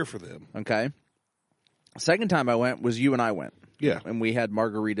so rare for them. Okay. Second time I went was you and I went. Yeah. And we had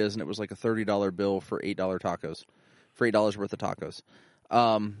margaritas, and it was like a $30 bill for $8 tacos. For $8 worth of tacos.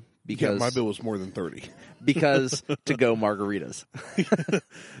 Because my bill was more than 30. Because to-go margaritas.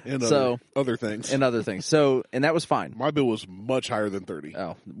 And other things. And other things. So, and that was fine. My bill was much higher than 30.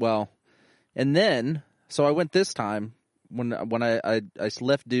 Oh, well. And then... So I went this time when I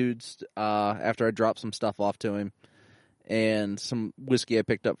left dudes after I dropped some stuff off to him and some whiskey I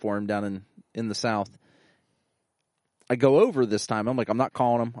picked up for him down in the South. I go over this time. I'm like, I'm not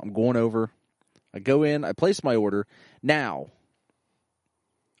calling him. I'm going over. I go in. I place my order. Now,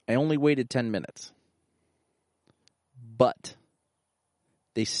 I only waited 10 minutes. But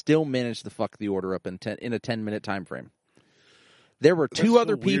they still managed to fuck the order up in a 10-minute time frame. There were 2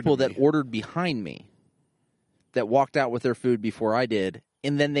 other people that ordered behind me that walked out with their food before I did,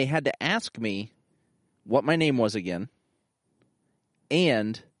 and then they had to ask me what my name was again,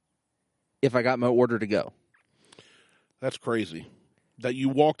 and if I got my order to go. That's crazy. That you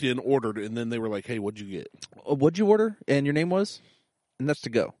walked in, ordered, and then they were like, hey, what'd you get? What'd you order? And your name was? And that's to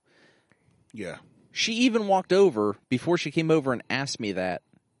go. Yeah. She even walked over, before she came over and asked me that,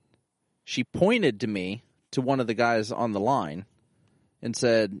 she pointed to me, to one of the guys on the line, and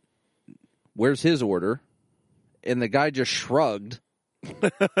said, where's his order? And the guy just shrugged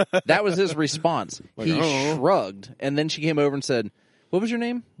That was his response. Like, He oh. shrugged, and then she came over and said, "What was your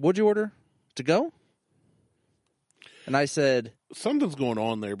name? What'd you order? To go?" And I said, Something's going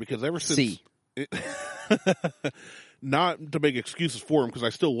on there because ever since... C. Not to make excuses for him because I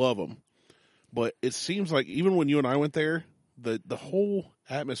still love him, but it seems like even when you and I went there, the whole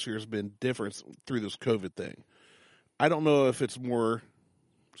atmosphere has been different through this COVID thing. I don't know if it's more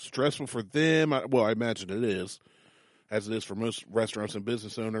stressful for them. Well, I imagine it is, as it is for most restaurants and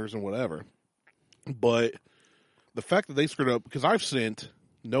business owners and whatever. But the fact that they screwed up, because I've sent,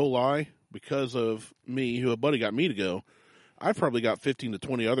 no lie, because of me, who a buddy got me to go, I've probably got 15 to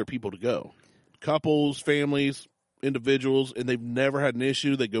 20 other people to go. Couples, families, individuals, and they've never had an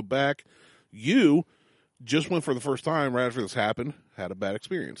issue. They go back. You just went for the first time right after this happened, had a bad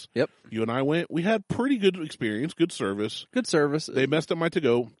experience. Yep. You and I went. We had pretty good experience, good service. Good service. They messed up my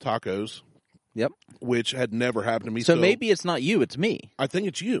to-go tacos. Yep. Which had never happened to me. So maybe it's not you, it's me. I think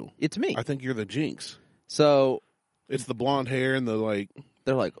it's you. It's me. I think you're the jinx. So it's the blonde hair and the like.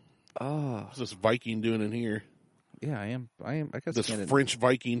 They're like, oh, what's this Viking doing in here? Yeah, I am. I got this French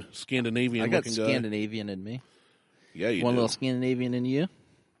Viking, Scandinavian. I got looking Scandinavian in me. Yeah, you One do. little Scandinavian in you.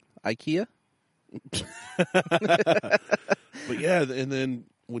 IKEA. But yeah, and then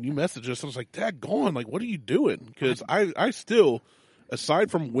when you messaged us, I was like, "Dad, gone. Like, what are you doing?" Because I still, aside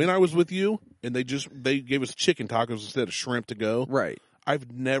from when I was with you, and they gave us chicken tacos instead of shrimp to go. Right.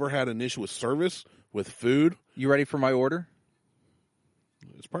 I've never had an issue with service, with food. You ready for my order?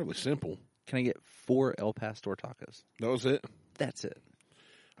 It's probably simple. Can I get 4 El Pastor tacos? That was it. That's it.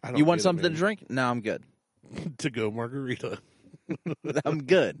 I don't You want get it, something man. to drink? No, I'm good. To go margarita. I'm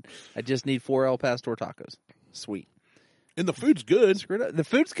good. I just need 4 El Pastor tacos. Sweet. And the food's good. The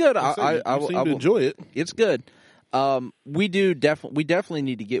food's good. I seem will to enjoy it. It's good. We definitely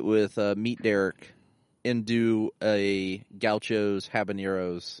need to get with Meet Derek and do a Gauchos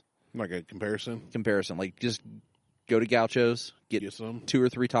habaneros Like a comparison. Like just go to Gauchos, get some 2 or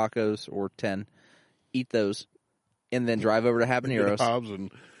 3 tacos or 10, eat those, and then drive over to Habaneros, Hobbs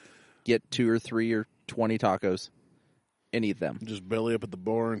and get 2 or 3 or 20 tacos, and eat them. just belly up at the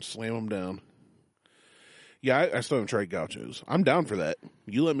bar and slam them down. Yeah, I still haven't tried Gauchos. I'm down for that.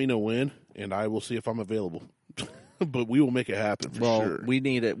 You let me know when, and I will see if I'm available. But we will make it happen for sure. We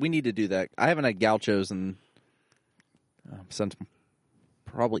need it. We need to do that. I haven't had Gauchos since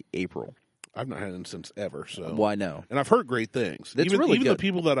probably April. I've not had them since ever. So Well, I know. and I've heard great things. It's even really the good.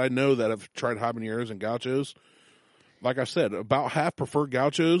 people that I know that have tried habaneros and Gauchos, like I said, about half prefer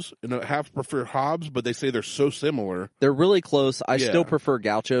Gauchos and half prefer Hobbs, but they say they're so similar. They're really close. I Yeah. still prefer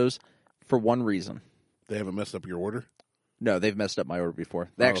Gauchos for one reason. They haven't messed up your order. No, they've messed up my order before.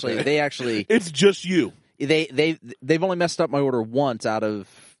 Okay. They actually It's just you. they've only messed up my order once out of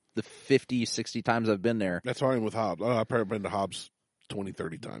the 50, 60 times I've been there. That's how I am with Hobbs. I've probably been to Hobbs 20,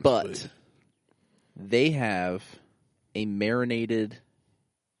 30 times. But they have a marinated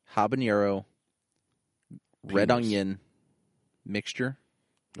habanero red Penis. onion mixture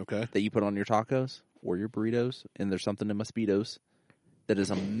Okay. that you put on your tacos or your burritos, and there's something in Mosquitos that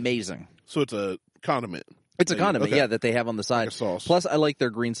is amazing. So it's a condiment. It's a condiment, Okay. yeah, that they have on the side. Like a sauce. Plus, I like their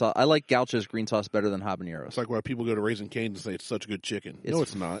green sauce. I like Gaucho's green sauce better than habaneros. It's like why people go to Raising Cane's and say it's such good chicken. No,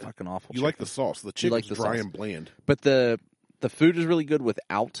 it's not. Fucking awful. You chicken. like the sauce. The You chicken's like the dry sauce. and bland. But the food is really good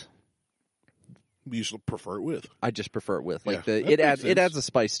without. You usually prefer it with. I just prefer it with. Like Yeah, it that adds makes sense. a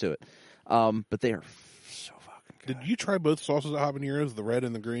spice to it. But they are so fucking good. Did you try both sauces at habaneros, the red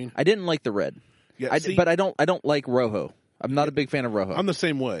and the green? I didn't like the red. Yeah, But I don't like Rojo. I'm not a big fan of Rojo. I'm the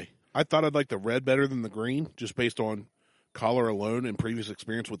same way. I thought I'd like the red better than the green, just based on color alone and previous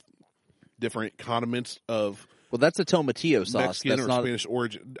experience with different condiments of Well, that's a tomatillo sauce. Mexican That's or not. Spanish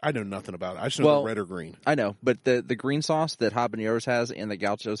origin. I know nothing about it. I just know the red or green. I know, but the green sauce that Habaneros has and the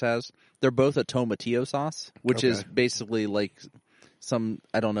Gauchos has, they're both a tomatillo sauce, which is Okay. basically like some,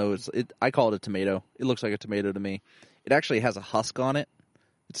 I don't know, I call it a tomato. It looks like a tomato to me. It actually has a husk on it.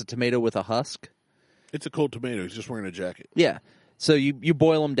 It's a tomato with a husk. It's a cold tomato. He's just wearing a jacket. Yeah. So you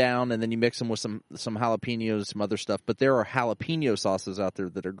boil them down and then you mix them with some jalapenos, some other stuff. But there are jalapeno sauces out there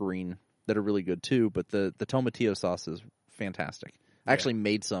that are green that are really good too. But the tomatillo sauce is fantastic. I actually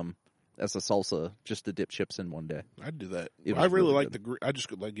made some as a salsa just to dip chips in one day. I'd do that. It was I really really like I just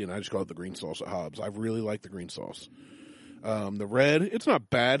call it the green sauce at Hobbs. I really like the green sauce. The red, it's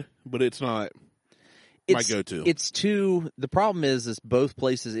not bad, but it's not my go-to. The problem is both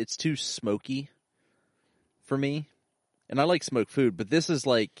places, it's too smoky for me. And I like smoked food, but this is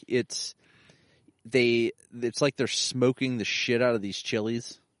like, it's like they're smoking the shit out of these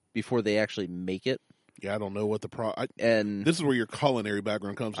chilies before they actually make it. Yeah, I don't know what the And this is where your culinary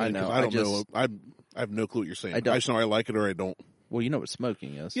background comes in. I know. 'Cause I don't know. I have no clue what you're saying. I don't. just know I like it or I don't. Well, you know what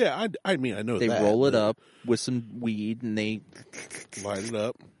smoking is. Yeah, I mean, I know They that. roll it up with some weed, and they light it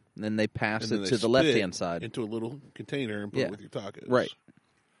up, and then they pass and then it they to the spit left-hand side. into a little container and put it with your tacos. Right.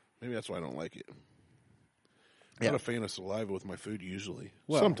 Maybe that's why I don't like it. Yeah. Not a fan of saliva with my food usually.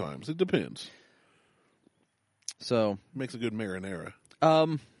 Well. Sometimes. It depends. So Makes a good marinara.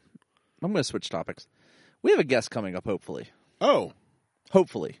 I'm going to switch topics. We have a guest coming up, hopefully. Oh,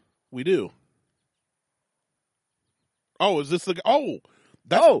 Hopefully. we do. Oh, is this the...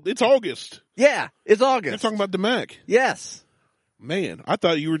 it's August. Yeah, it's You're August. talking about DeMac. Yes. Man, I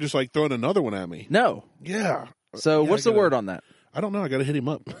thought you were just like throwing another one at me. No. Yeah. So Yeah, what's the word on that? I don't know. I got to hit him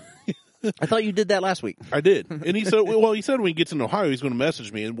up. I thought you did that last week. I did. And he said, well, he said when he gets in Ohio, he's going to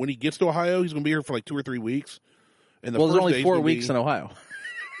message me. And when he gets to Ohio, he's going to be here for like 2 or 3 weeks. And Well, there's only 4 weeks in Ohio.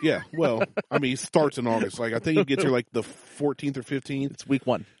 Yeah. Well, I mean, he starts in August. Like, I think he gets here like the 14th or 15th. It's week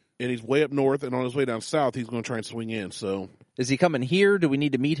 1. And he's way up north. And on his way down south, he's going to try and swing in. So Is he coming here? Do we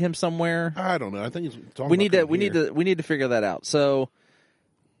need to meet him somewhere? I don't know. I think he's talking We need about we need to figure that out. So,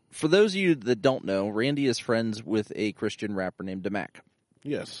 for those of you that don't know, Randy is friends with a Christian rapper named DeMac.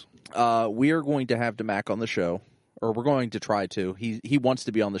 Yes. We are going to have DeMac on the show, or we're going to try to. He wants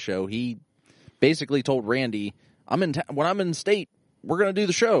to be on the show. He basically told Randy, when I'm in state, we're going to do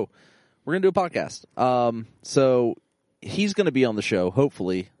the show. We're going to do a podcast. So he's going to be on the show,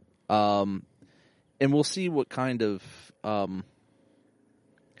 hopefully. And we'll see what kind of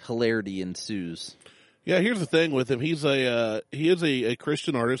hilarity ensues. Yeah, here's the thing with him. He is a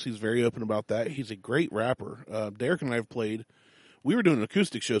Christian artist. He's very open about that. He's a great rapper. Derek and I have played. We were doing an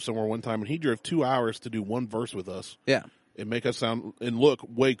acoustic show somewhere one time, and he drove 2 hours to do one verse with us. Yeah. And make us sound and look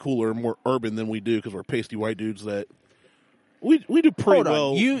way cooler and more urban than we do because we're pasty white dudes that we do pretty Hold on.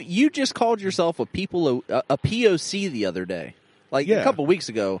 well. You just called yourself a POC the other day, like a couple weeks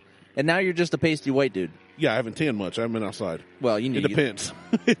ago, and now you're just a pasty white dude. Yeah, I haven't tanned much. I haven't been outside. Well, you need it depends.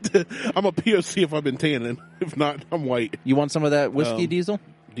 I'm a POC if I've been tanning. If not, I'm white. You want some of that whiskey, Diesel?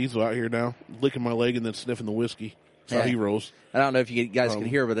 Diesel out here now, licking my leg and then sniffing the whiskey. That's how he rolls. I don't know if you guys can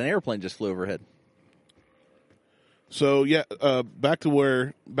hear, but an airplane just flew overhead. So yeah, back to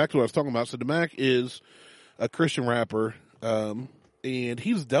what I was talking about. So DeMac is a Christian rapper, and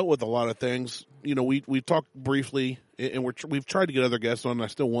he's dealt with a lot of things. You know, we talked briefly, and we've tried to get other guests on, and I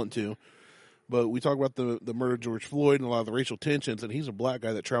still want to. But we talk about the murder of George Floyd and a lot of the racial tensions, and he's a black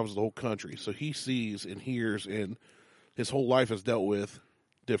guy that travels the whole country. So he sees and hears, and his whole life has dealt with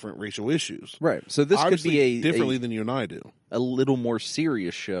different racial issues. Right. So this Obviously, could be differently than you and I do. A little more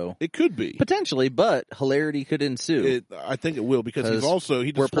serious show. It could be. Potentially, but hilarity could ensue. I think it will because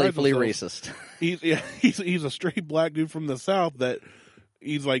we're playfully racist. He's a straight black dude from the South that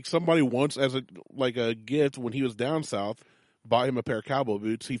he's like somebody once as a gift when he was down south bought him a pair of cowboy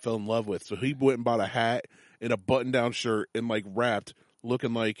boots he fell in love with. So he went and bought a hat and a button-down shirt and like rapped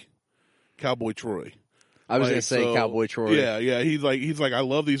looking like Cowboy Troy. I was going to say Cowboy Troy. Yeah. He's like, I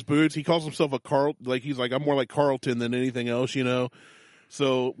love these boots. He calls himself he's like, I'm more like Carlton than anything else, you know?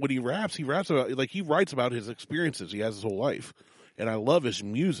 So when he raps about, like, he writes about his experiences he has his whole life. And I love his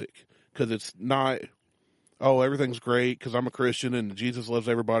music because it's not, everything's great because I'm a Christian and Jesus loves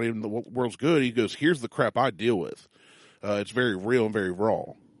everybody and the world's good. He goes, here's the crap I deal with. It's very real and very raw.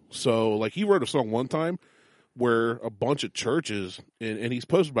 So, like, he wrote a song one time where a bunch of churches, and he's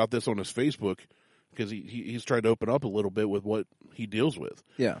posted about this on his Facebook, because he's tried to open up a little bit with what he deals with.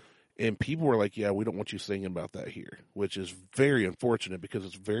 Yeah. And people were like, yeah, we don't want you singing about that here, which is very unfortunate because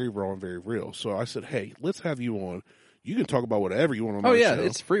it's very raw and very real. So I said, hey, let's have you on. You can talk about whatever you want on my show.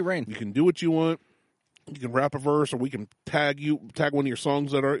 It's free reign. You can do what you want. You can rap a verse, or we can tag one of your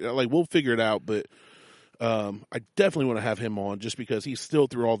songs that are, like, we'll figure it out. But I definitely want to have him on just because he's still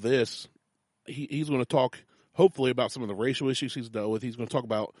through all this. He's going to talk, hopefully, about some of the racial issues he's dealt with. He's going to talk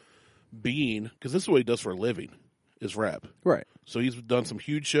about because this is what he does for a living, is rap. Right. So he's done some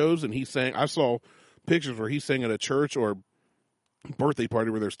huge shows, and I saw pictures where he's sang at a church or birthday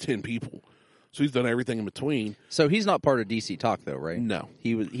party where there's 10 people. So he's done everything in between. So he's not part of DC Talk, though, right? No.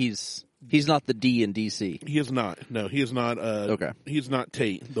 He's not the D in DC. He is not. No, he is not. Okay. He's not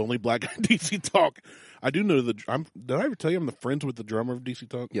Tate, the only black guy in DC Talk. I do know did I ever tell you I'm the friends with the drummer of DC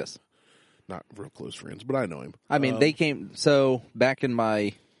Talk? Yes. Not real close friends, but I know him. I mean, they came, so back in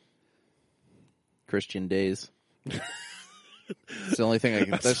my Christian days. That's the only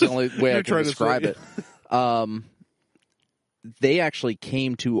way I can describe it. They actually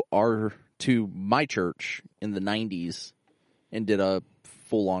came to my church in the 90s and did a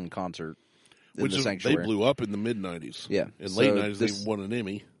full-on concert in the sanctuary. They blew up in the mid-90s. Yeah. In late 90s, they won an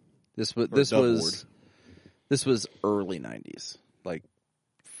Emmy. This was early 90s, like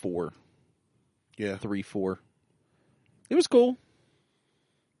 4. Yeah. 3, 4. It was cool.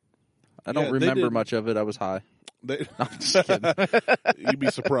 I don't Yeah, remember much of it. I was high. No, I'm just kidding. You'd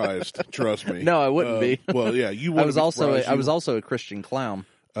be surprised. Trust me. No, I wouldn't be. Well, yeah, you would. I was also a Christian clown.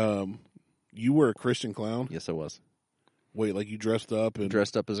 You were a Christian clown? Yes, I was. Wait, like you dressed up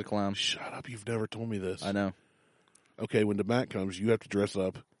as a clown. Shut up! You've never told me this. I know. Okay, when the Mac comes, you have to dress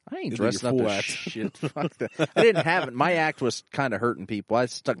up. I ain't dressing up as shit. Fuck that. I didn't have it. My act was kind of hurting people. I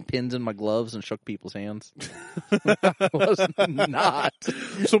stuck pins in my gloves and shook people's hands. I was not.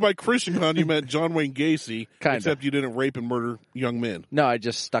 So by Christian clown, you meant John Wayne Gacy, Kinda. except you didn't rape and murder young men. No, I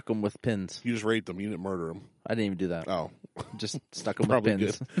just stuck them with pins. You just raped them. You didn't murder them. I didn't even do that. Oh. Just stuck them with Probably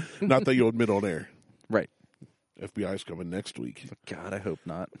pins. good. Not that you'll admit on air. Right. FBI's coming next week. God, I hope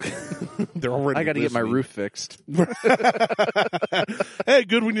not. They're already. I got to get my roof fixed. Hey,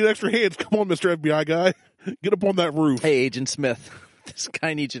 good. We need extra hands. Come on, Mr. FBI guy. Get up on that roof. Hey, Agent Smith. This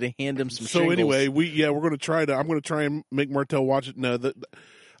guy needs you to hand him some So shingles. anyway, we're going to try to. I'm going to try and make Martell watch it. No,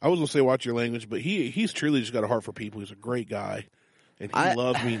 I was going to say watch your language, but he's truly just got a heart for people. He's a great guy, and he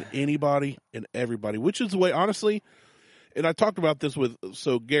loves meeting anybody and everybody, which is the way, honestly. And I talked about this with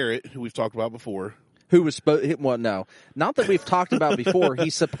Garrett, who we've talked about before. Who was well, no, not that we've talked about before.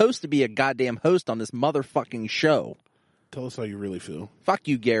 He's supposed to be a goddamn host on this motherfucking show. Tell us how you really feel. Fuck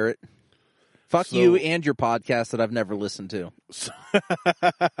you, Garrett. Fuck you and your podcast that I've never listened to.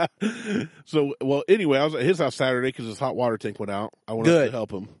 So, well, anyway, I was at his house Saturday because his hot water tank went out. I went up to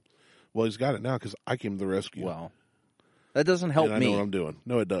help him. Well, he's got it now because I came to the rescue. Well, that doesn't help me. I know what I'm doing.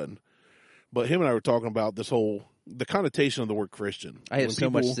 No, it doesn't. But him and I were talking about the connotation of the word Christian. I have so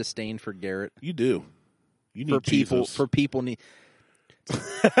much disdain for Garrett. You do. You need Jesus. For people need.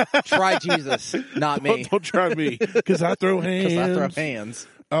 Try Jesus, not me. Don't try me, because I throw hands.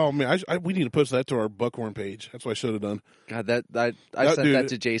 Oh man, we need to post that to our Buckhorn page. That's what I should have done. God, I sent that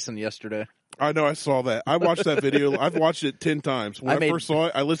to Jason yesterday. I know, I saw that. I watched that video. I've watched it 10 times. When I first saw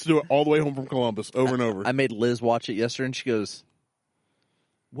it, I listened to it all the way home from Columbus, over and over. I made Liz watch it yesterday, and she goes,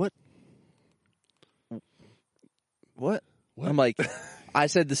 "What? What?" I'm like, I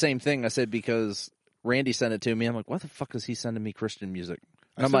said the same thing. I said because Randy sent it to me. I'm like, why the fuck is he sending me Christian music?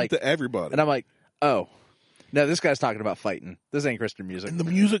 And I'm like, to everybody. And I'm like, oh, no, this guy's talking about fighting. This ain't Christian music. And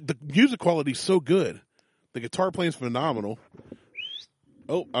the music quality is so good. The guitar playing is phenomenal.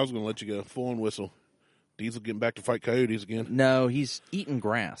 Oh, I was going to let you go. Full on whistle. Diesel getting back to fight coyotes again. No, he's eating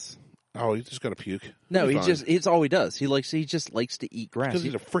grass. Oh, he's just got to puke. No, it's all he does. He just likes to eat grass. Because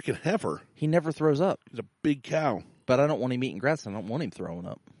he's a freaking heifer. He never throws up. He's a big cow. But I don't want him eating grass. I don't want him throwing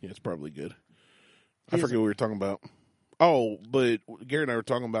up. Yeah, it's probably good. I forget what we were talking about. Oh, but Gary and I were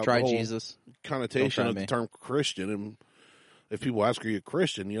talking about the whole Jesus connotation of the term Christian. And if people ask, are you a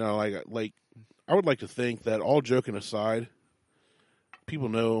Christian? You know, like I would like to think that, all joking aside, people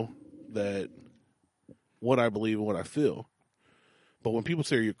know that what I believe and what I feel. But when people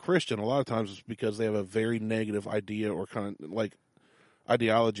say, are you a Christian, a lot of times it's because they have a very negative idea or kind of like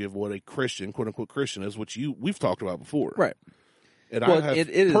ideology of what a Christian, quote unquote Christian, is, which we've talked about before. Right. And I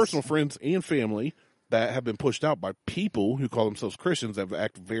have personal friends and family that have been pushed out by people who call themselves Christians that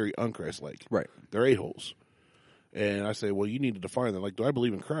act very un-Christ-like. Right. They're a-holes. And I say, well, you need to define that. Like, do I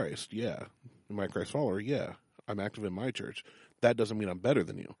believe in Christ? Yeah. Am I a Christ follower? Yeah. I'm active in my church. That doesn't mean I'm better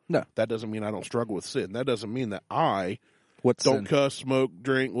than you. No. That doesn't mean I don't struggle with sin. That doesn't mean that I don't sin? Cuss, smoke,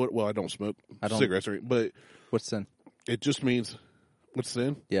 drink. Well, I don't smoke cigarettes. But what's sin? It just means, what's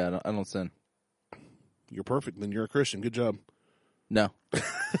sin? Yeah, I don't sin. You're perfect. Then you're a Christian. Good job. No.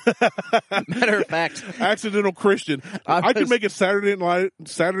 Matter of fact, accidental Christian. I could make a Saturday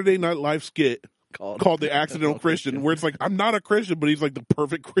Night Live skit called The Accidental Christian, where it's like, I'm not a Christian, but he's like the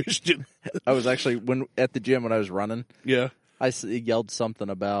perfect Christian. I was actually at the gym when I was running. Yeah, I yelled something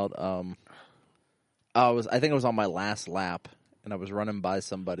about. I think it was on my last lap, and I was running by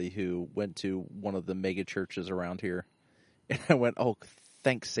somebody who went to one of the mega churches around here, and I went, "Oh,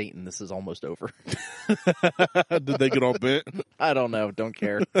 thanks Satan, this is almost over." Did they get all bent? I don't know. Don't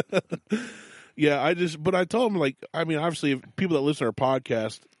care. Yeah, but I told them, like, I mean, obviously, if people that listen to our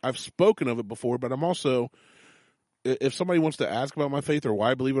podcast, I've spoken of it before, but I'm also, if somebody wants to ask about my faith or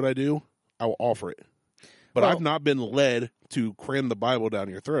why I believe what I do, I will offer it. But I've not been led to cram the Bible down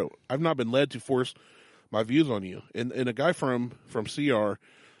your throat. I've not been led to force my views on you. And a guy from CR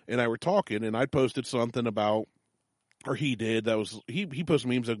and I were talking, and I posted something about, or he did, he posted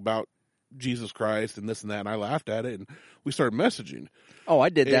memes about Jesus Christ and this and that, and I laughed at it, and we started messaging. Oh, I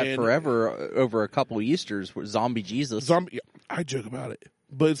did that forever over a couple of Easters with Zombie Jesus. I joke about it,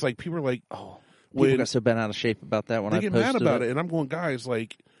 but it's like people are like, oh, people got so bent out of shape about that when I posted it. They get mad about it, and I'm going, guys,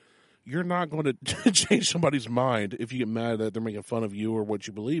 like, you're not going to change somebody's mind if you get mad that they're making fun of you or what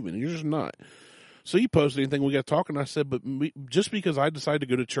you believe in. You're just not. So you posted anything, we got talking. I said, but just because I decide to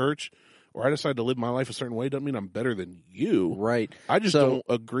go to church or I decide to live my life a certain way doesn't mean I'm better than you. Right. I just don't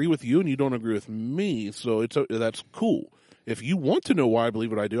agree with you and you don't agree with me. So that's cool. If you want to know why I believe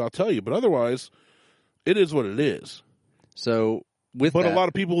what I do, I'll tell you. But otherwise, it is what it is. So a lot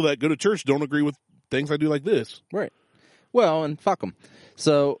of people that go to church don't agree with things I do like this. Right. Well, and fuck them.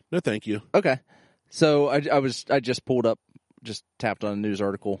 So no, thank you. Okay. So I just tapped on a news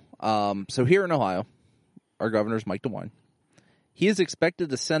article. So here in Ohio, our governor is Mike DeWine. He is expected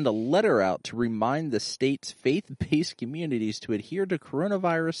to send a letter out to remind the state's faith-based communities to adhere to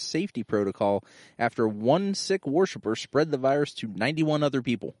coronavirus safety protocol after one sick worshiper spread the virus to 91 other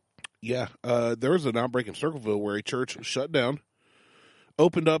people. Yeah. There was an outbreak in Circleville where a church shut down,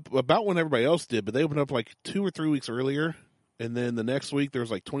 opened up about when everybody else did, but they opened up like 2 or 3 weeks earlier. And then the next week there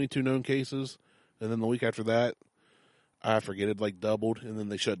was like 22 known cases. And then the week after that, I forget, it like doubled, and then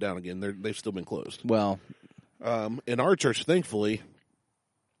they shut down again. They've still been closed. Well, in our church, thankfully,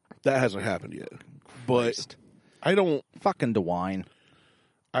 that hasn't happened yet. But I don't fucking DeWine.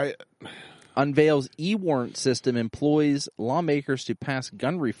 Unveils e-warrant system employs lawmakers to pass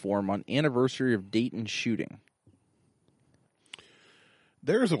gun reform on anniversary of Dayton shooting.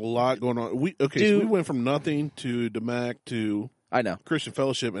 There's a lot going on. So we went from nothing to DMAC to Christian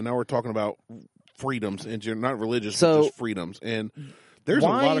Fellowship, and now we're talking about freedoms, and you're not religious, but just freedoms. And there's a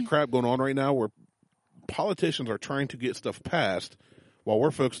lot of crap going on right now where politicians are trying to get stuff passed while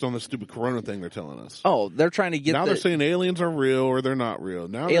we're focused on this stupid corona thing they're telling us. Oh, they're trying to get they're saying aliens are real or they're not real.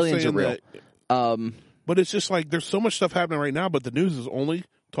 Now aliens are real. But it's just like there's so much stuff happening right now, but the news is only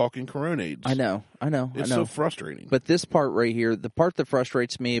talking coronades. I know. It's so frustrating. But this part right here, the part that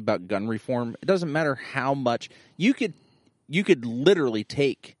frustrates me about gun reform, it doesn't matter how much you could literally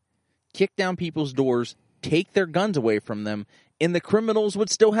kick down people's doors, take their guns away from them, and the criminals would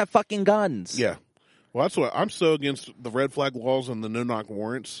still have fucking guns. Yeah. Well, that's what I'm so against the red flag laws and the no-knock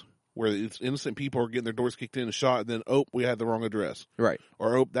warrants, where it's innocent people are getting their doors kicked in and shot, and then, we had the wrong address. Right.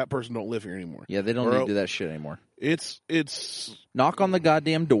 Or, that person don't live here anymore. Yeah, they don't need to do that shit anymore. It's knock on the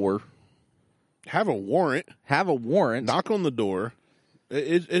goddamn door. Have a warrant. Knock on the door.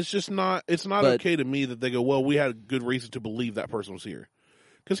 It's just not, it's not okay to me that they go, well, we had a good reason to believe that person was here.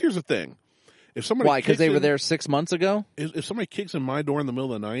 Because here's the thing. If somebody Why? Because they were there 6 months ago? If somebody kicks in my door in the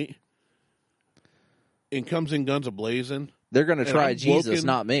middle of the night and comes in guns a-blazing, they're going to try Jesus,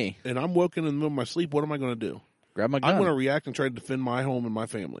 not me. And I'm woken in the middle of my sleep, what am I going to do? Grab my gun. I'm going to react and try to defend my home and my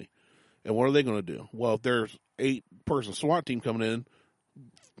family. And what are they going to do? Well, if there's 8-person SWAT team coming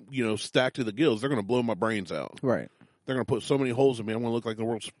in, stacked to the gills, they're going to blow my brains out. Right. They're going to put so many holes in me, I'm going to look like the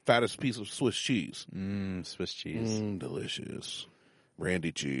world's fattest piece of Swiss cheese. Swiss cheese. Delicious.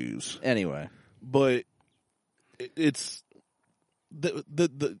 Randy cheese. Anyway. But it's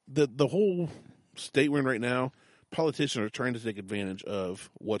the whole state we're in right now, politicians are trying to take advantage of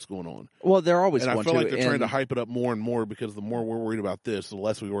what's going on. Well, they're always going to. And I feel like they're trying to hype it up more and more because the more we're worried about this, the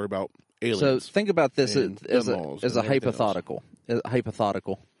less we worry about aliens. So think about this as a hypothetical. Not a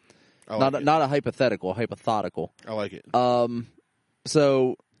hypothetical, hypothetical. I like it.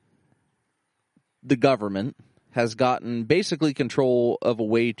 So the government has gotten basically control of a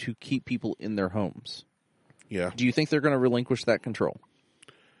way to keep people in their homes. Yeah. Do you think they're going to relinquish that control?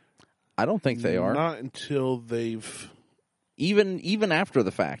 I don't think they are. Not until they've... Even after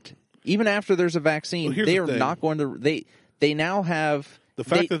the fact. Even after there's a vaccine, they are not going to... They now have... The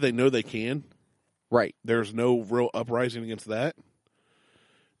fact that they know they can... Right. There's no real uprising against that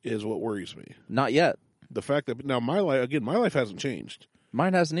is what worries me. Not yet. The fact that... Now, my life hasn't changed.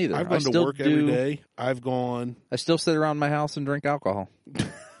 Mine hasn't either. I've gone to work every day. I still sit around my house and drink alcohol.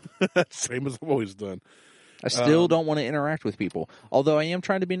 Same as I've always done. I still don't want to interact with people. Although I am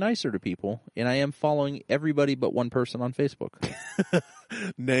trying to be nicer to people, and I am following everybody but one person on Facebook.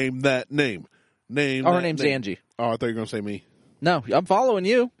 Name that name. Her name's Angie. Oh, I thought you were going to say me. No, I'm following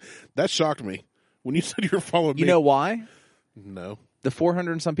you. That shocked me. When you said you were following me. You know why? No. The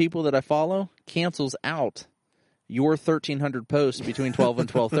 400 and some people that I follow cancels out your 1,300 posts between 12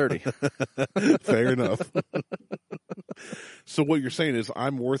 and 12:30. Fair enough. So what you're saying is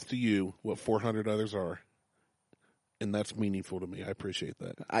I'm worth to you what 400 others are. And that's meaningful to me. I appreciate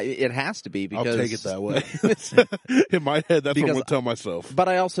that. It has to be because... I'll take it that way. In my head, that's what I'm going to tell myself. But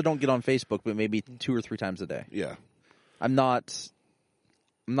I also don't get on Facebook, but maybe 2 or 3 times a day. Yeah. I'm not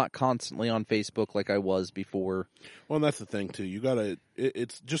constantly on Facebook like I was before. Well, and that's the thing, too.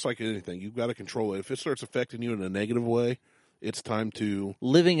 It's just like anything. You've got to control it. If it starts affecting you in a negative way, it's time to...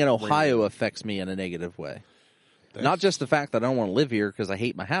 Living in Ohio affects me in a negative way. Not just the fact that I don't want to live here because I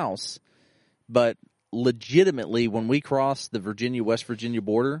hate my house, but... legitimately, when we cross the West Virginia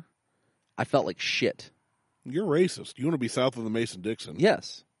border, I felt like shit. You're racist. You want to be south of the Mason-Dixon.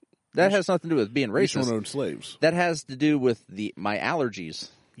 Yes. That has nothing to do with being You still racist. own slaves. That has to do with my allergies.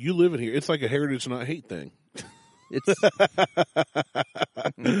 You live in here. It's like a heritage not hate thing. It's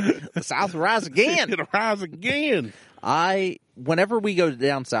the South will rise again. It'll rise again. Whenever we go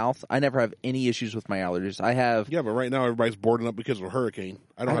down south, I never have any issues with my allergies. I have. Yeah, but right now everybody's boarding up because of a hurricane.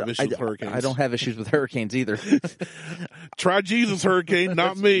 I don't have issues with hurricanes. I don't have issues with hurricanes either. Try Jesus, hurricane,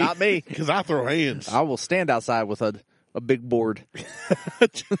 not me. Not me. Because I throw hands. I will stand outside with a big board.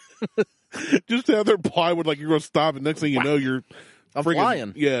 Just out there plywood like you're going to stop, and next thing you know, you're I'm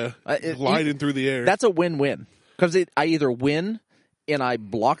flying. Yeah, gliding through the air. That's a win-win. Because I either win and I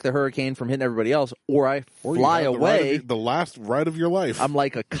block the hurricane from hitting everybody else, or I fly away. The last ride of your life. I'm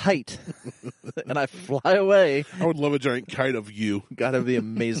like a kite, and I fly away. I would love a giant kite of you. Gotta be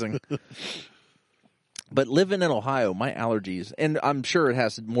amazing. But living in Ohio, my allergies, and I'm sure it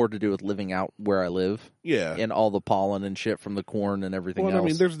has more to do with living out where I live. Yeah. And all the pollen and shit from the corn and everything else. I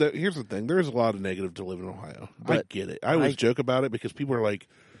mean, here's the thing. There's a lot of negative to live in Ohio. But I get it. I always joke about it because people are like,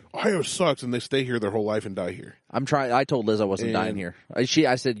 Ohio sucks, and they stay here their whole life and die here. I told Liz I wasn't dying here. I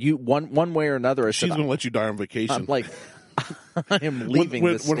said, you one way or another. She's going to let you die on vacation. I'm like, I am leaving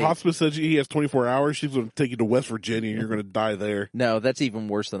this state. When hospice says he has 24 hours, she's going to take you to West Virginia, and you're going to die there. No, that's even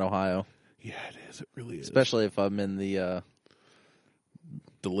worse than Ohio. Yeah, it is. It really is. Especially if I'm in the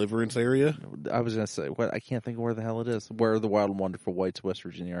Deliverance area. I was going to say, I can't think of where the hell it is. Where the Wild and Wonderful Whites, West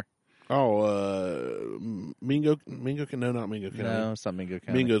Virginia are. Oh, Mingo? No, not Mingo County. No, it's not Mingo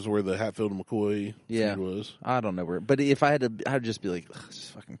County. Mingo's where the Hatfield and McCoy feud was. I don't know where. But if I had to, I'd just be like,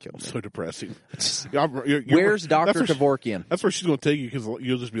 just fucking kill me. So depressing. Where's Dr. Kevorkian? That's where she's going to take you because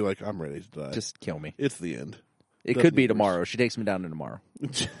you'll just be like, I'm ready to die. Just kill me. It's the end. It could be tomorrow. She takes me down to tomorrow.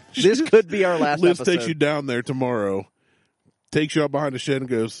 This could be our last Liz episode. takes you down there tomorrow, takes you out behind the shed and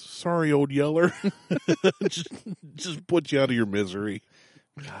goes, sorry, old yeller. just puts you out of your misery.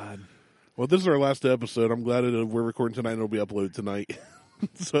 God. Well, this is our last episode. I'm glad we're recording tonight and it'll be uploaded tonight.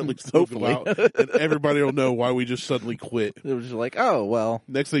 So at least Hopefully. it'll go out, and everybody will know why we just suddenly quit. It was just like, oh, well.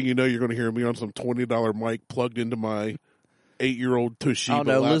 Next thing you know, you're going to hear me on some $20 mic plugged into my 8-year-old Toshiba Oh,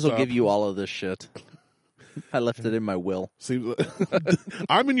 no, laptop. Liz will give you all of this shit. I left it in my will. Seems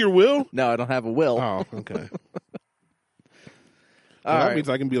I'm in your will? No, I don't have a will. Oh, okay. All that right. means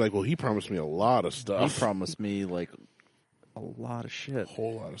I can be like, well, he promised me a lot of He stuff. promised me, like, a lot of shit. A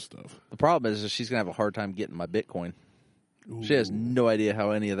whole lot of stuff. The problem is that she's going to have a hard time getting my Bitcoin. Ooh. She has no idea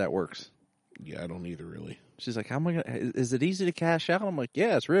how any of that works. Yeah, I don't either, really. She's like, "How am I going to, is it easy to cash out?" I'm like,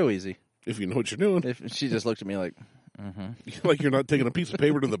 yeah, it's real easy. If you know what you're doing. If she just looked at me like, Like you're not taking a piece of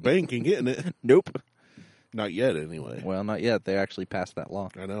paper to the bank and getting it. nope. Not yet, anyway. Well, not yet. They actually passed that law.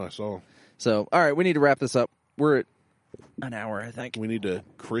 I know, I saw. So, all right, we need to wrap this up. We're at an hour, I think. We need to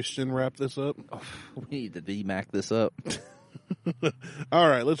Christian wrap this up. We need to DMAC this up. All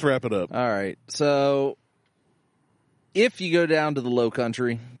right, let's wrap it up. All right. So, if you go down to the low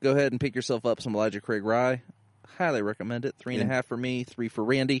country, go ahead and pick yourself up some Elijah Craig rye. Highly recommend it. 3.5 for me, 3 for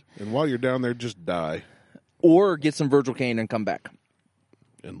Randy. And while you're down there, just die. Or get some Virgil Cane and come back.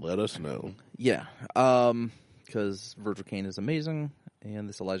 And let us know. Yeah. Because Virgil Cane is amazing, and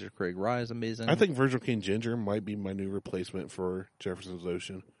this Elijah Craig rye is amazing. I think Virgil Cane Ginger might be my new replacement for Jefferson's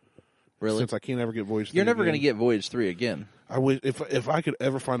Ocean. Really? Since I can't ever get Voyage 3 You're never again. going to get Voyage 3 again. I wish if I could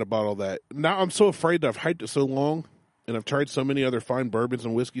ever find a bottle of that. Now I'm so afraid that I've hyped it so long, and I've tried so many other fine bourbons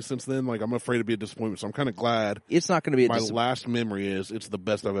and whiskey since then. Like I'm afraid to be a disappointment. So I'm kind of glad. It's not going to be My last memory is it's the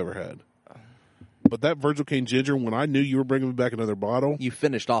best I've ever had. But that Virgil Cane Ginger, when I knew you were bringing me back another bottle, You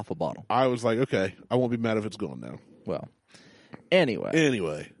finished off a bottle. I was like, okay, I won't be mad if it's gone now. Well, anyway,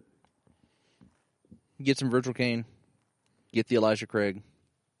 Anyway, get some Virgil Cane. Get the Elijah Craig.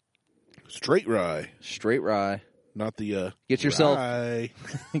 straight rye, Straight rye. not the Get yourself rye.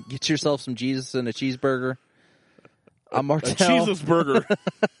 Get yourself some Jesus and a cheeseburger. A Martell. A Jesus burger.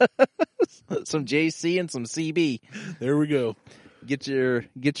 Some JC and some CB. There we go. Get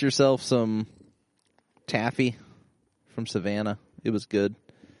yourself some taffy from Savannah. It was good.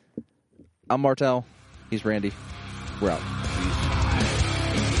 I'm Martell. He's Randy. We're out.